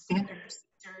there standard procedures?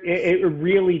 It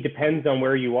really depends on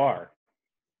where you are.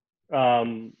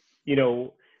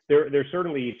 There's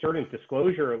certainly certain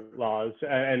disclosure laws,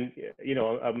 and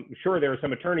I'm sure there are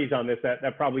some attorneys on this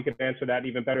that probably could answer that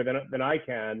even better than I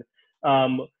can.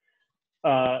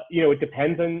 It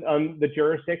depends on the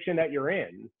jurisdiction that you're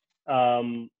in.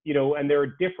 And there are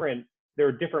different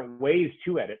ways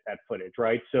to edit that footage,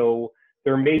 right? So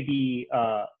there may be,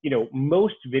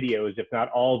 most videos, if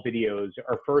not all videos,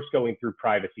 are first going through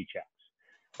privacy checks.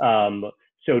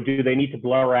 So do they need to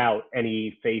blur out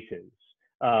any faces?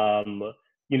 Is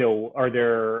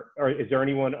there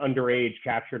anyone underage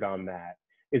captured on that?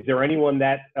 Is there anyone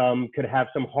that could have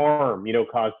some harm,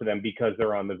 caused to them because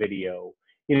they're on the video?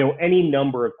 Any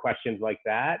number of questions like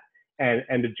that,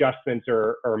 and adjustments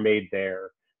are made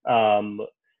there.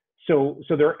 So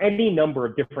there are any number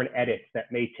of different edits that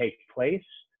may take place.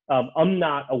 I'm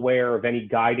not aware of any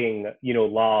guiding,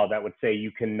 law that would say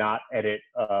you cannot edit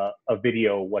a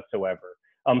video whatsoever.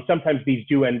 Sometimes these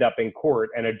do end up in court,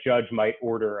 and a judge might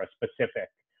order a specific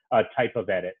type of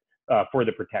edit for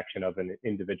the protection of an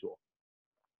individual.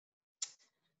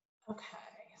 Okay,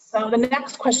 so the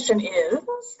next question is,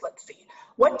 let's see,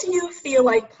 what do you feel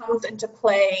like comes into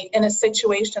play in a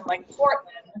situation like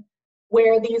Portland,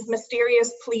 where these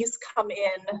mysterious police come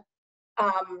in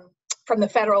from the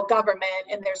federal government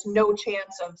and there's no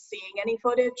chance of seeing any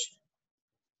footage?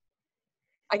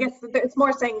 I guess it's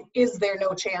more saying, is there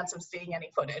no chance of seeing any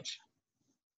footage?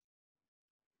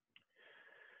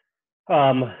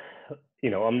 I'm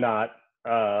not,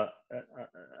 I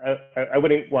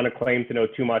wouldn't want to claim to know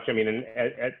too much. I mean, and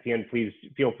Étienne, please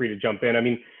feel free to jump in. I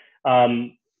mean,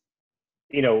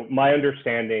 my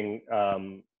understanding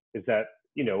is that,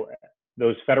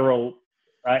 those federal,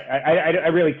 I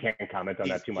really can't comment on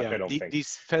that too much. I don't think.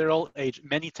 These federal agents,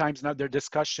 many times now their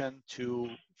discussion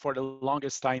for the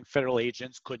longest time, federal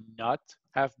agents could not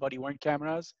have body-worn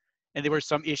cameras. And there were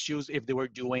some issues if they were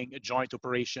doing a joint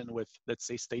operation with, let's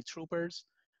say, state troopers,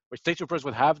 where state troopers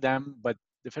would have them, but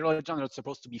the federal agents are not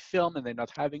supposed to be filmed and they're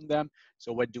not having them.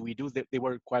 So what do we do? There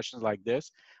were questions like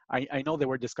this. I know there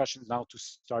were discussions now to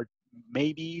start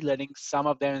maybe letting some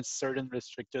of them in certain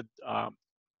restricted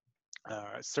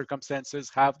circumstances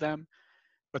have them,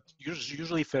 but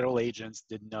usually federal agents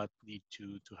did not need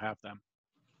to have them.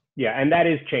 Yeah, and that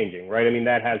is changing, right? I mean,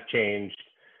 that has changed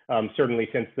certainly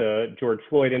since the George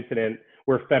Floyd incident,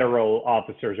 where federal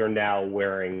officers are now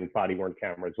wearing body-worn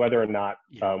cameras. Whether or not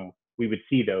we would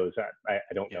see those, I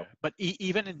don't know. But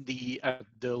even in the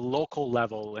local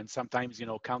level, and sometimes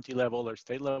county level or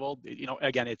state level,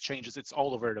 again, it changes. It's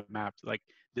all over the map, like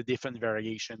the different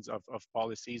variations of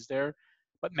policies there.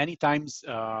 But many times,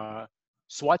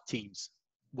 SWAT teams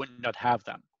would not have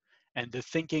them. And the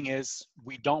thinking is,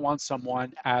 we don't want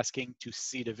someone asking to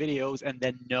see the videos and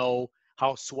then know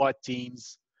how SWAT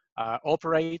teams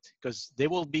operate, because there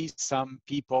will be some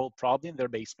people probably in their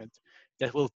basement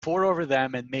that will pour over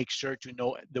them and make sure to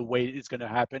know the way it's going to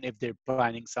happen if they're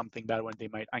planning something bad when they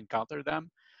might encounter them.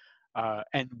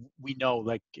 And we know,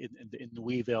 like in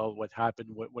Louisville, what happened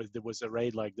was there was a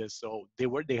raid like this. So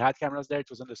they had cameras there. It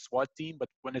was on the SWAT team, but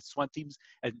when it's SWAT teams,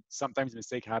 and sometimes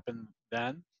mistakes happen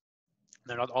then,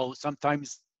 they're not all.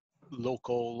 Sometimes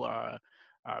local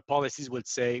policies would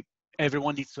say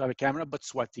everyone needs to have a camera, but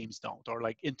SWAT teams don't. Or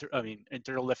like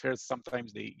internal affairs,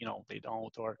 sometimes they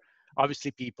don't. Or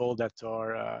obviously people that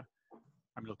are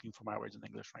I'm looking for my words in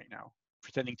English right now,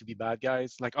 pretending to be bad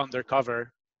guys, like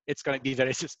undercover. It's going to be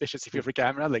very suspicious if you have a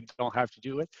camera, like don't have to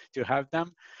do it to have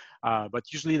them. But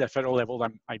usually the federal level,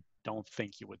 I don't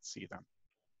think you would see them.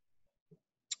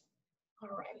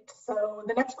 All right, so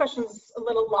the next question is a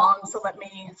little long, so let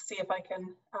me see if I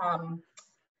can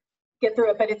get through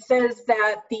it. But it says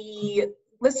that the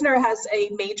listener has a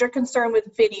major concern with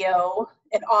video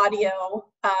and audio,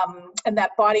 and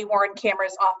that body-worn camera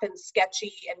is often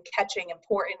sketchy and catching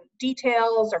important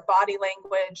details or body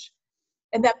language,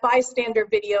 and that bystander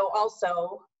video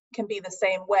also can be the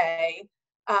same way.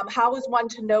 How is one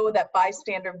to know that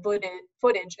bystander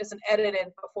footage isn't edited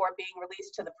before being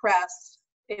released to the press?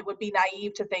 It would be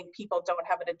naive to think people don't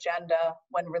have an agenda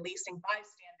when releasing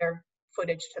bystander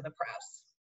footage to the press.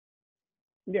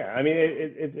 Yeah, I mean,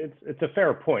 it's a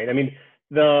fair point. I mean,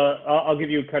 I'll give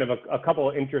you kind of a couple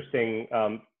of interesting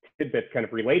tidbits kind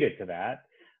of related to that.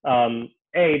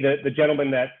 The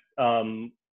gentleman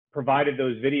that provided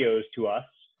those videos to us,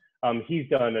 he's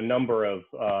done a number of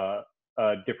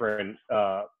different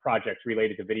projects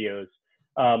related to videos,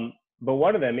 but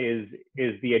one of them is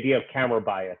the idea of camera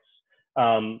bias.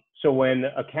 So when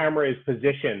a camera is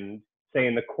positioned, say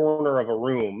in the corner of a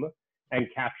room and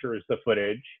captures the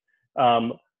footage,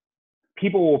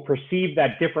 people will perceive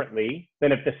that differently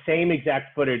than if the same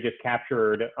exact footage is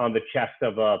captured on the chest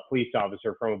of a police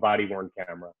officer from a body-worn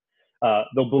camera.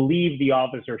 They'll believe the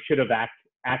officer should have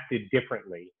acted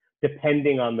differently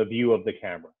depending on the view of the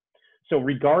camera. So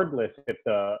regardless if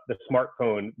the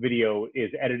smartphone video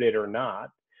is edited or not,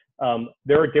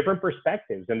 there are different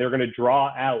perspectives, and they're going to draw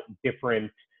out different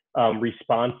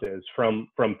responses from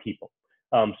people.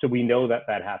 So we know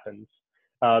that happens.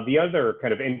 The other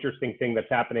kind of interesting thing that's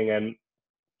happening, and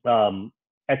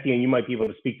Étienne, you might be able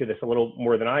to speak to this a little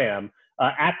more than I am,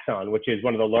 Axon, which is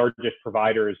one of the largest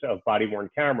providers of body-worn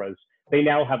cameras, they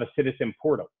now have a citizen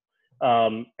portal.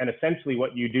 And essentially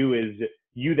what you do is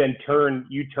you then turn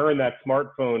that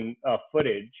smartphone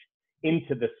footage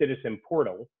into the citizen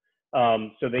portal.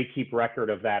 So they keep record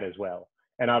of that as well.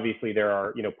 And obviously there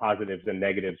are, positives and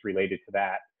negatives related to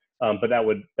that. but that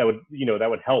would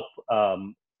help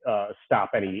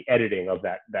stop any editing of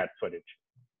that footage.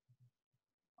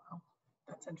 Wow,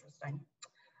 that's interesting.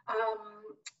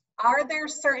 Are there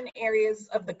certain areas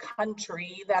of the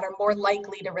country that are more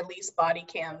likely to release body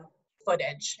cam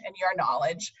footage, in your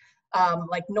knowledge,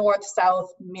 like North,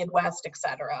 South, Midwest,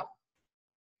 etc.?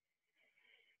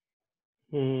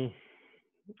 I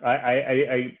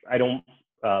don't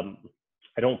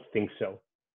think so,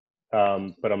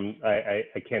 but I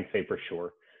can't say for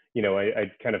sure.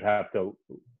 I kind of have to,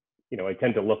 I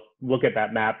tend to look at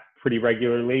that map pretty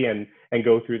regularly and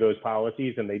go through those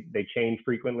policies, and they change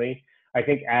frequently. I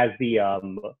think as the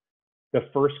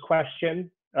first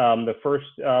question, the first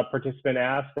participant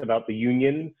asked about the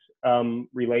unions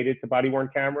related to body-worn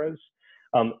cameras,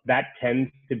 that tends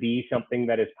to be something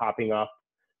that is popping up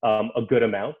a good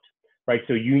amount, right?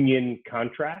 So union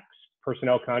contracts,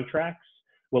 personnel contracts,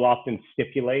 will often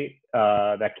stipulate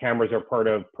that cameras are part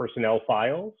of personnel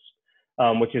files,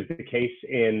 which is the case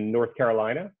in North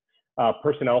Carolina.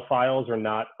 Personnel files are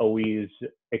not always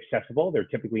accessible. They're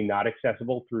typically not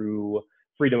accessible through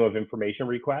freedom of information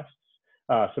requests.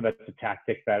 So that's a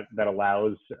tactic that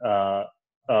allows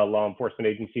law enforcement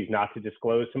agencies not to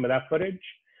disclose some of that footage.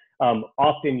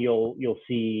 Often you'll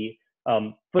see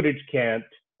footage can't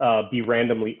be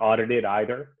randomly audited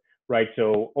either, right?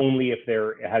 So only if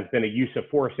there has been a use of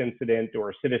force incident or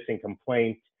a citizen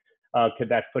complaint could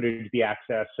that footage be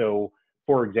accessed. So,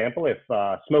 for example, if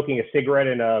smoking a cigarette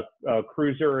in a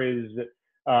cruiser is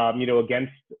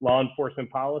against law enforcement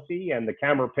policy, and the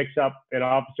camera picks up an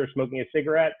officer smoking a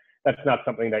cigarette, that's not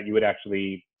something that you would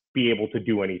actually be able to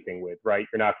do anything with, right?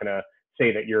 You're not going to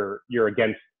say that you're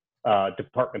against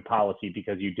department policy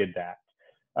because you did that.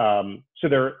 So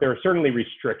there are certainly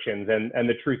restrictions, and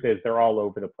the truth is they're all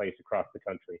over the place across the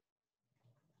country.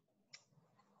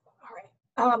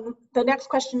 All right. The next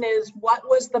question is, what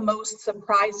was the most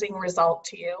surprising result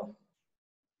to you?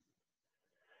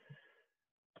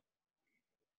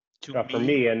 For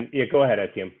me, and yeah, go ahead,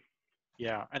 Étienne.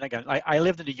 Yeah, and again, I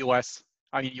lived in the U.S.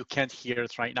 I mean, you can't hear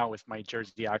it right now with my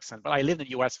Jersey accent, but I lived in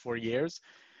the U.S. for years,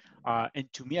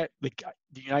 and to me, like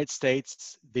the United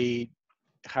States, they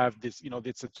have this,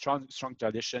 it's a strong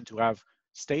tradition to have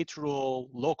state rule,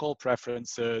 local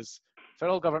preferences,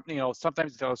 federal government,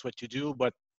 sometimes they tell us what to do,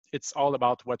 but it's all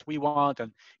about what we want,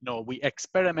 and we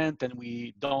experiment and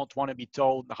we don't want to be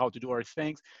told how to do our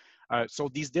things. So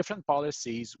these different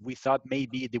policies, we thought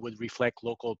maybe they would reflect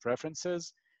local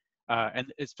preferences.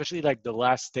 And especially like the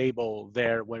last table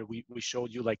there where we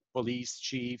showed you like police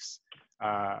chiefs,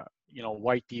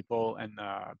 white people and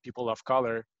people of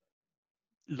color.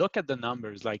 Look at the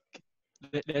numbers, like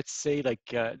let's say like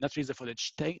not release the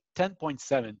footage,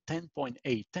 10.7,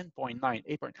 10.8, 10.9,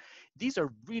 8. These are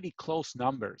really close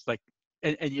numbers. Like,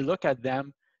 and you look at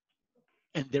them,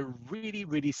 and they're really,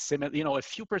 really similar. A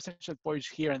few percentage points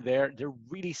here and there, they're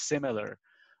really similar.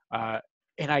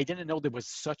 And I didn't know there was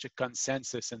such a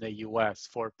consensus in the US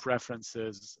for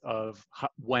preferences of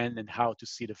when and how to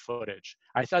see the footage.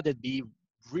 I thought there'd be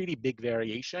really big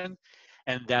variation,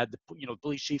 and that the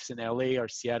police chiefs in LA or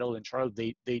Seattle and Charlotte,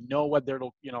 they know what their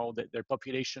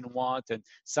population want, and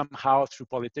somehow through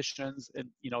politicians and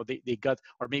they got,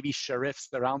 or maybe sheriffs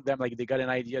around them, like they got an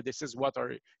idea, this is what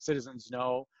our citizens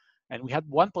know. And we had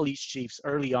one police chief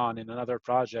early on in another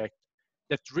project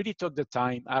that really took the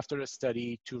time after the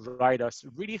study to write us a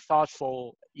really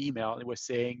thoughtful email. It was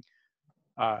saying,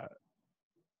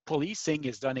 policing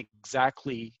is done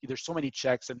exactly, there's so many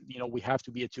checks, and we have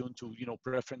to be attuned to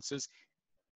preferences.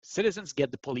 Citizens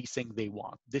get the policing they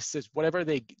want. This is whatever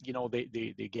they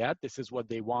get, this is what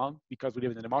they want, because we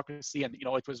live in a democracy. And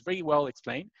it was very well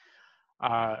explained.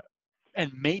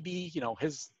 And maybe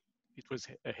his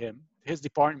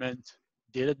department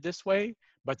did it this way,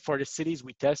 but for the cities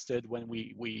we tested, when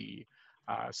we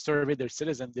surveyed their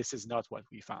citizens, this is not what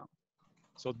we found.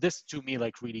 So this to me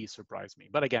like really surprised me.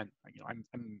 But again, I'm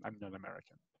not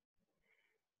American.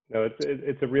 No,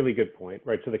 it's a really good point,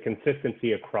 right? So the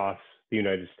consistency across the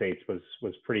United States was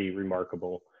pretty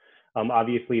remarkable.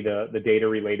 Obviously, the data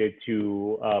related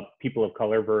to people of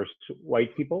color versus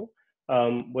white people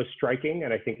was striking,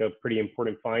 and I think a pretty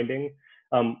important finding.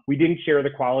 We didn't share the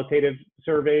qualitative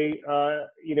survey,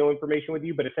 information with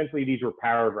you, but essentially these were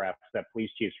paragraphs that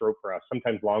police chiefs wrote for us,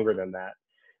 sometimes longer than that.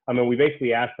 We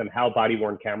basically asked them how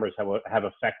body-worn cameras have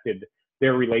affected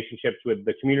their relationships with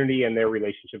the community and their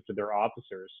relationships with their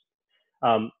officers.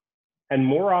 And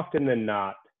more often than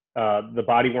not, the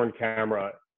body-worn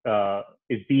camera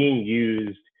is being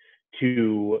used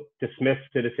to dismiss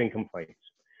citizen complaints.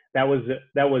 That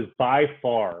was by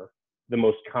far the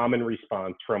most common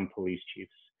response from police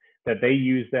chiefs, that they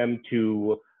use them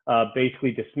to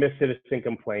basically dismiss citizen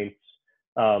complaints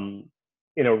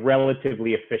in a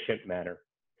relatively efficient manner.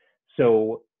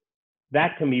 So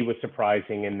that to me was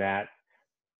surprising, in that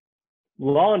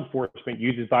law enforcement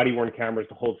uses body-worn cameras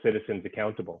to hold citizens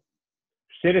accountable.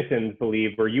 Citizens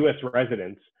believe, or US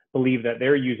residents believe, that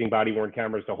they're using body-worn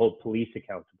cameras to hold police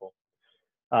accountable.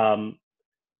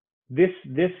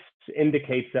 This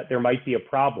indicates that there might be a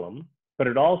problem, but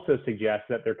it also suggests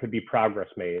that there could be progress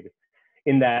made,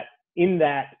 in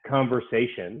that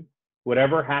conversation,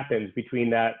 whatever happens between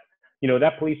that,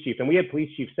 that police chief, and we had police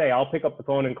chiefs say, I'll pick up the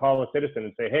phone and call a citizen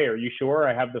and say, hey, are you sure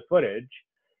I have the footage?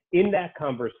 In that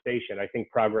conversation, I think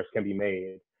progress can be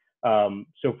made.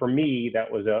 So for me, that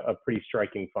was a pretty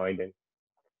striking finding.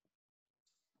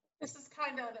 This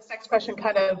next question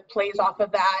kind of plays off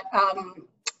of that.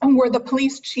 Were the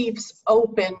police chiefs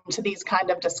open to these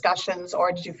kind of discussions,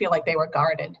 or did you feel like they were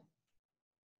guarded?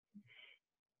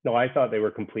 No, I thought they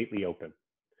were completely open.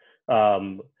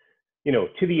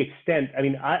 To the extent,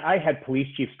 I had police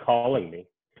chiefs calling me,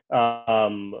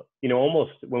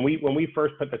 almost when we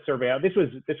first put the survey out. This was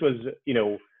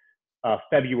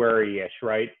February-ish,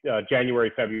 right?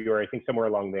 January, February, I think somewhere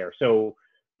along there. So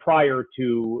prior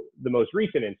to the most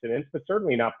recent incidents, but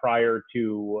certainly not prior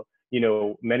to,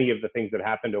 many of the things that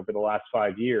happened over the last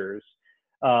 5 years.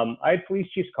 I had police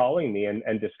chiefs calling me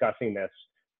and discussing this.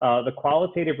 The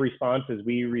qualitative responses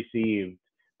we received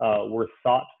were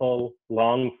thoughtful,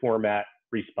 long format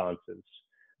responses.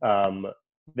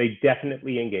 They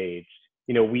definitely engaged.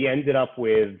 We ended up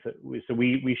with, so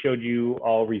we showed you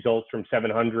all results from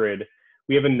 700.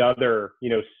 We have another,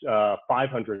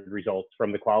 500 results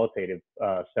from the qualitative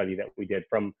study that we did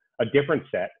from a different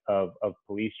set of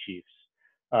police chiefs.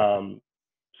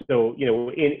 So,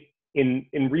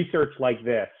 in research like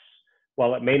this,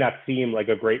 while it may not seem like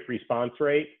a great response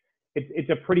rate, it's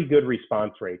a pretty good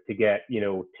response rate to get,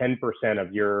 10%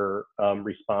 of your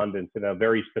respondents in a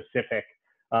very specific,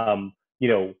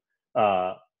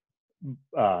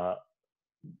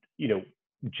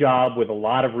 job with a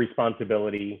lot of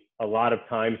responsibility, a lot of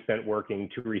time spent working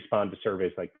to respond to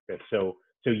surveys like this. So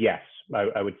yes,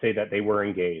 I would say that they were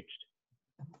engaged.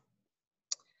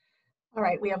 All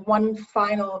right, we have one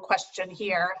final question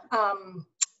here.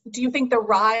 Do you think the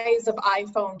rise of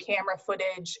iPhone camera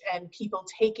footage and people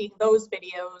taking those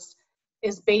videos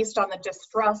is based on the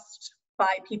distrust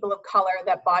by people of color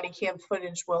that body cam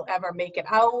footage will ever make it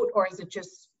out, or is it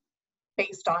just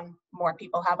based on more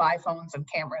people have iPhones and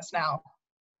cameras now?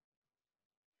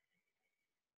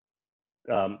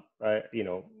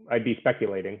 I'd be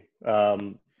speculating.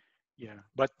 Yeah,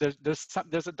 but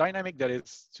there's a dynamic that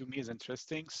is, to me, is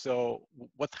interesting. So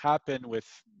what happened with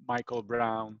Michael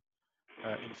Brown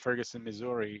in Ferguson,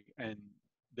 Missouri, and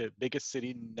the biggest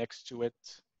city next to it?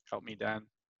 Help me, Dan.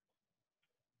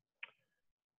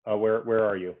 Where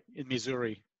are you? In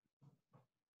Missouri.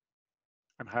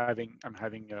 I'm having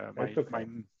my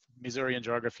Missourian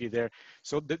geography there.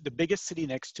 So the biggest city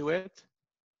next to it,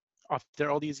 after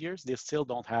all these years, they still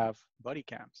don't have body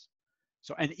cams.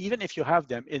 So, and even if you have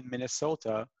them in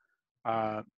Minnesota,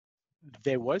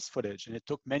 there was footage, and it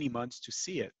took many months to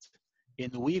see it.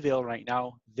 In Louisville right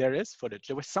now, there is footage.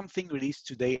 There was something released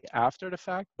today after the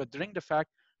fact, but during the fact,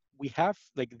 we have,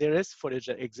 there is footage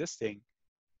existing,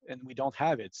 and we don't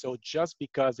have it. So just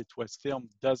because it was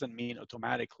filmed doesn't mean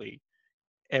automatically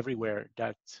everywhere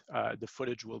that the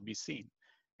footage will be seen.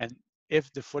 And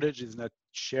if the footage is not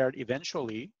shared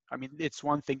eventually, it's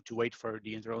one thing to wait for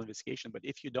the internal investigation, but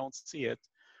if you don't see it,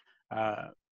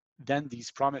 then these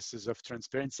promises of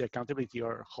transparency, accountability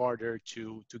are harder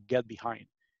to get behind.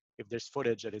 If there's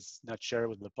footage that is not shared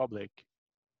with the public,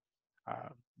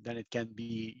 then it can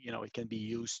be, it can be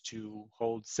used to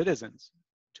hold citizens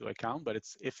to account. But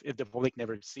if the public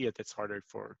never see it, it's harder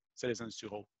for citizens to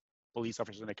hold police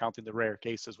officers in account in the rare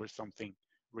cases where something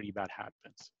really bad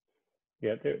happens.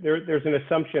 Yeah, there's an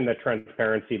assumption that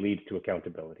transparency leads to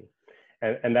accountability,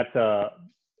 and that's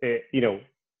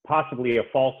possibly a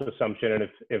false assumption, and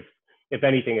if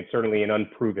anything, it's certainly an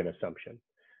unproven assumption.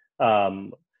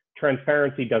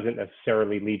 Transparency doesn't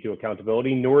necessarily lead to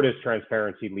accountability, nor does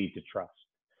transparency lead to trust.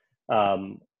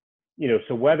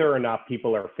 So whether or not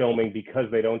people are filming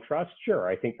because they don't trust, sure,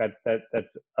 I think that's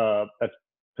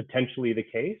potentially the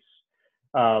case.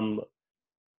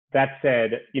 That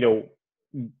said,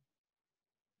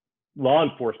 law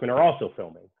enforcement are also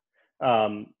filming.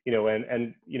 Once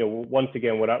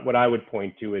again, what I would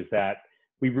point to is that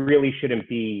we really shouldn't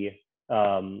be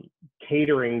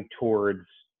catering towards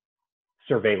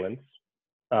surveillance.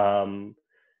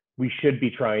 We should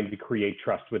be trying to create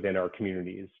trust within our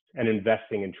communities and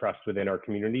investing in trust within our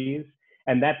communities.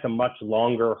 And that's a much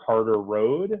longer, harder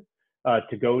road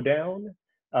to go down.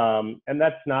 And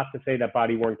that's not to say that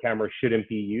body-worn cameras shouldn't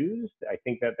be used. I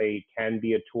think that they can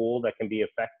be a tool that can be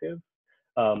effective,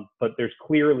 but there's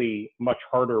clearly much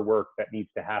harder work that needs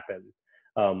to happen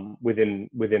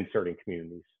within certain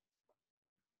communities.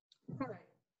 All right.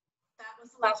 That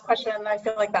was the last question, and I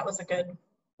feel like that was a good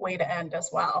way to end as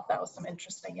well. That was some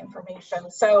interesting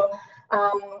information. So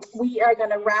we are going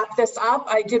to wrap this up.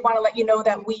 I did want to let you know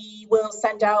that we will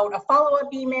send out a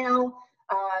follow-up email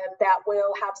that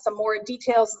will have some more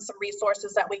details and some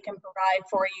resources that we can provide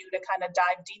for you to kind of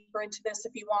dive deeper into this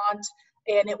if you want.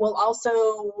 And it will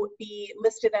also be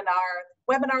listed in our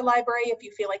webinar library if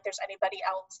you feel like there's anybody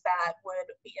else that would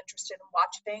be interested in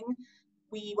watching.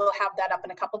 We will have that up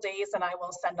in a couple days, and I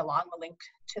will send along the link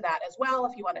to that as well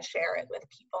if you want to share it with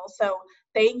people. So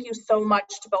thank you so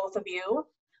much to both of you.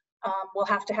 We'll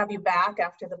have to have you back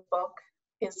after the book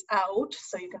is out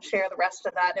so you can share the rest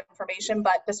of that information,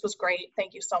 but this was great.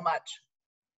 Thank you so much.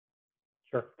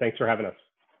 Sure. Thanks for having us.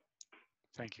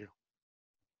 Thank you.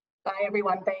 Bye,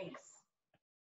 everyone. Thanks.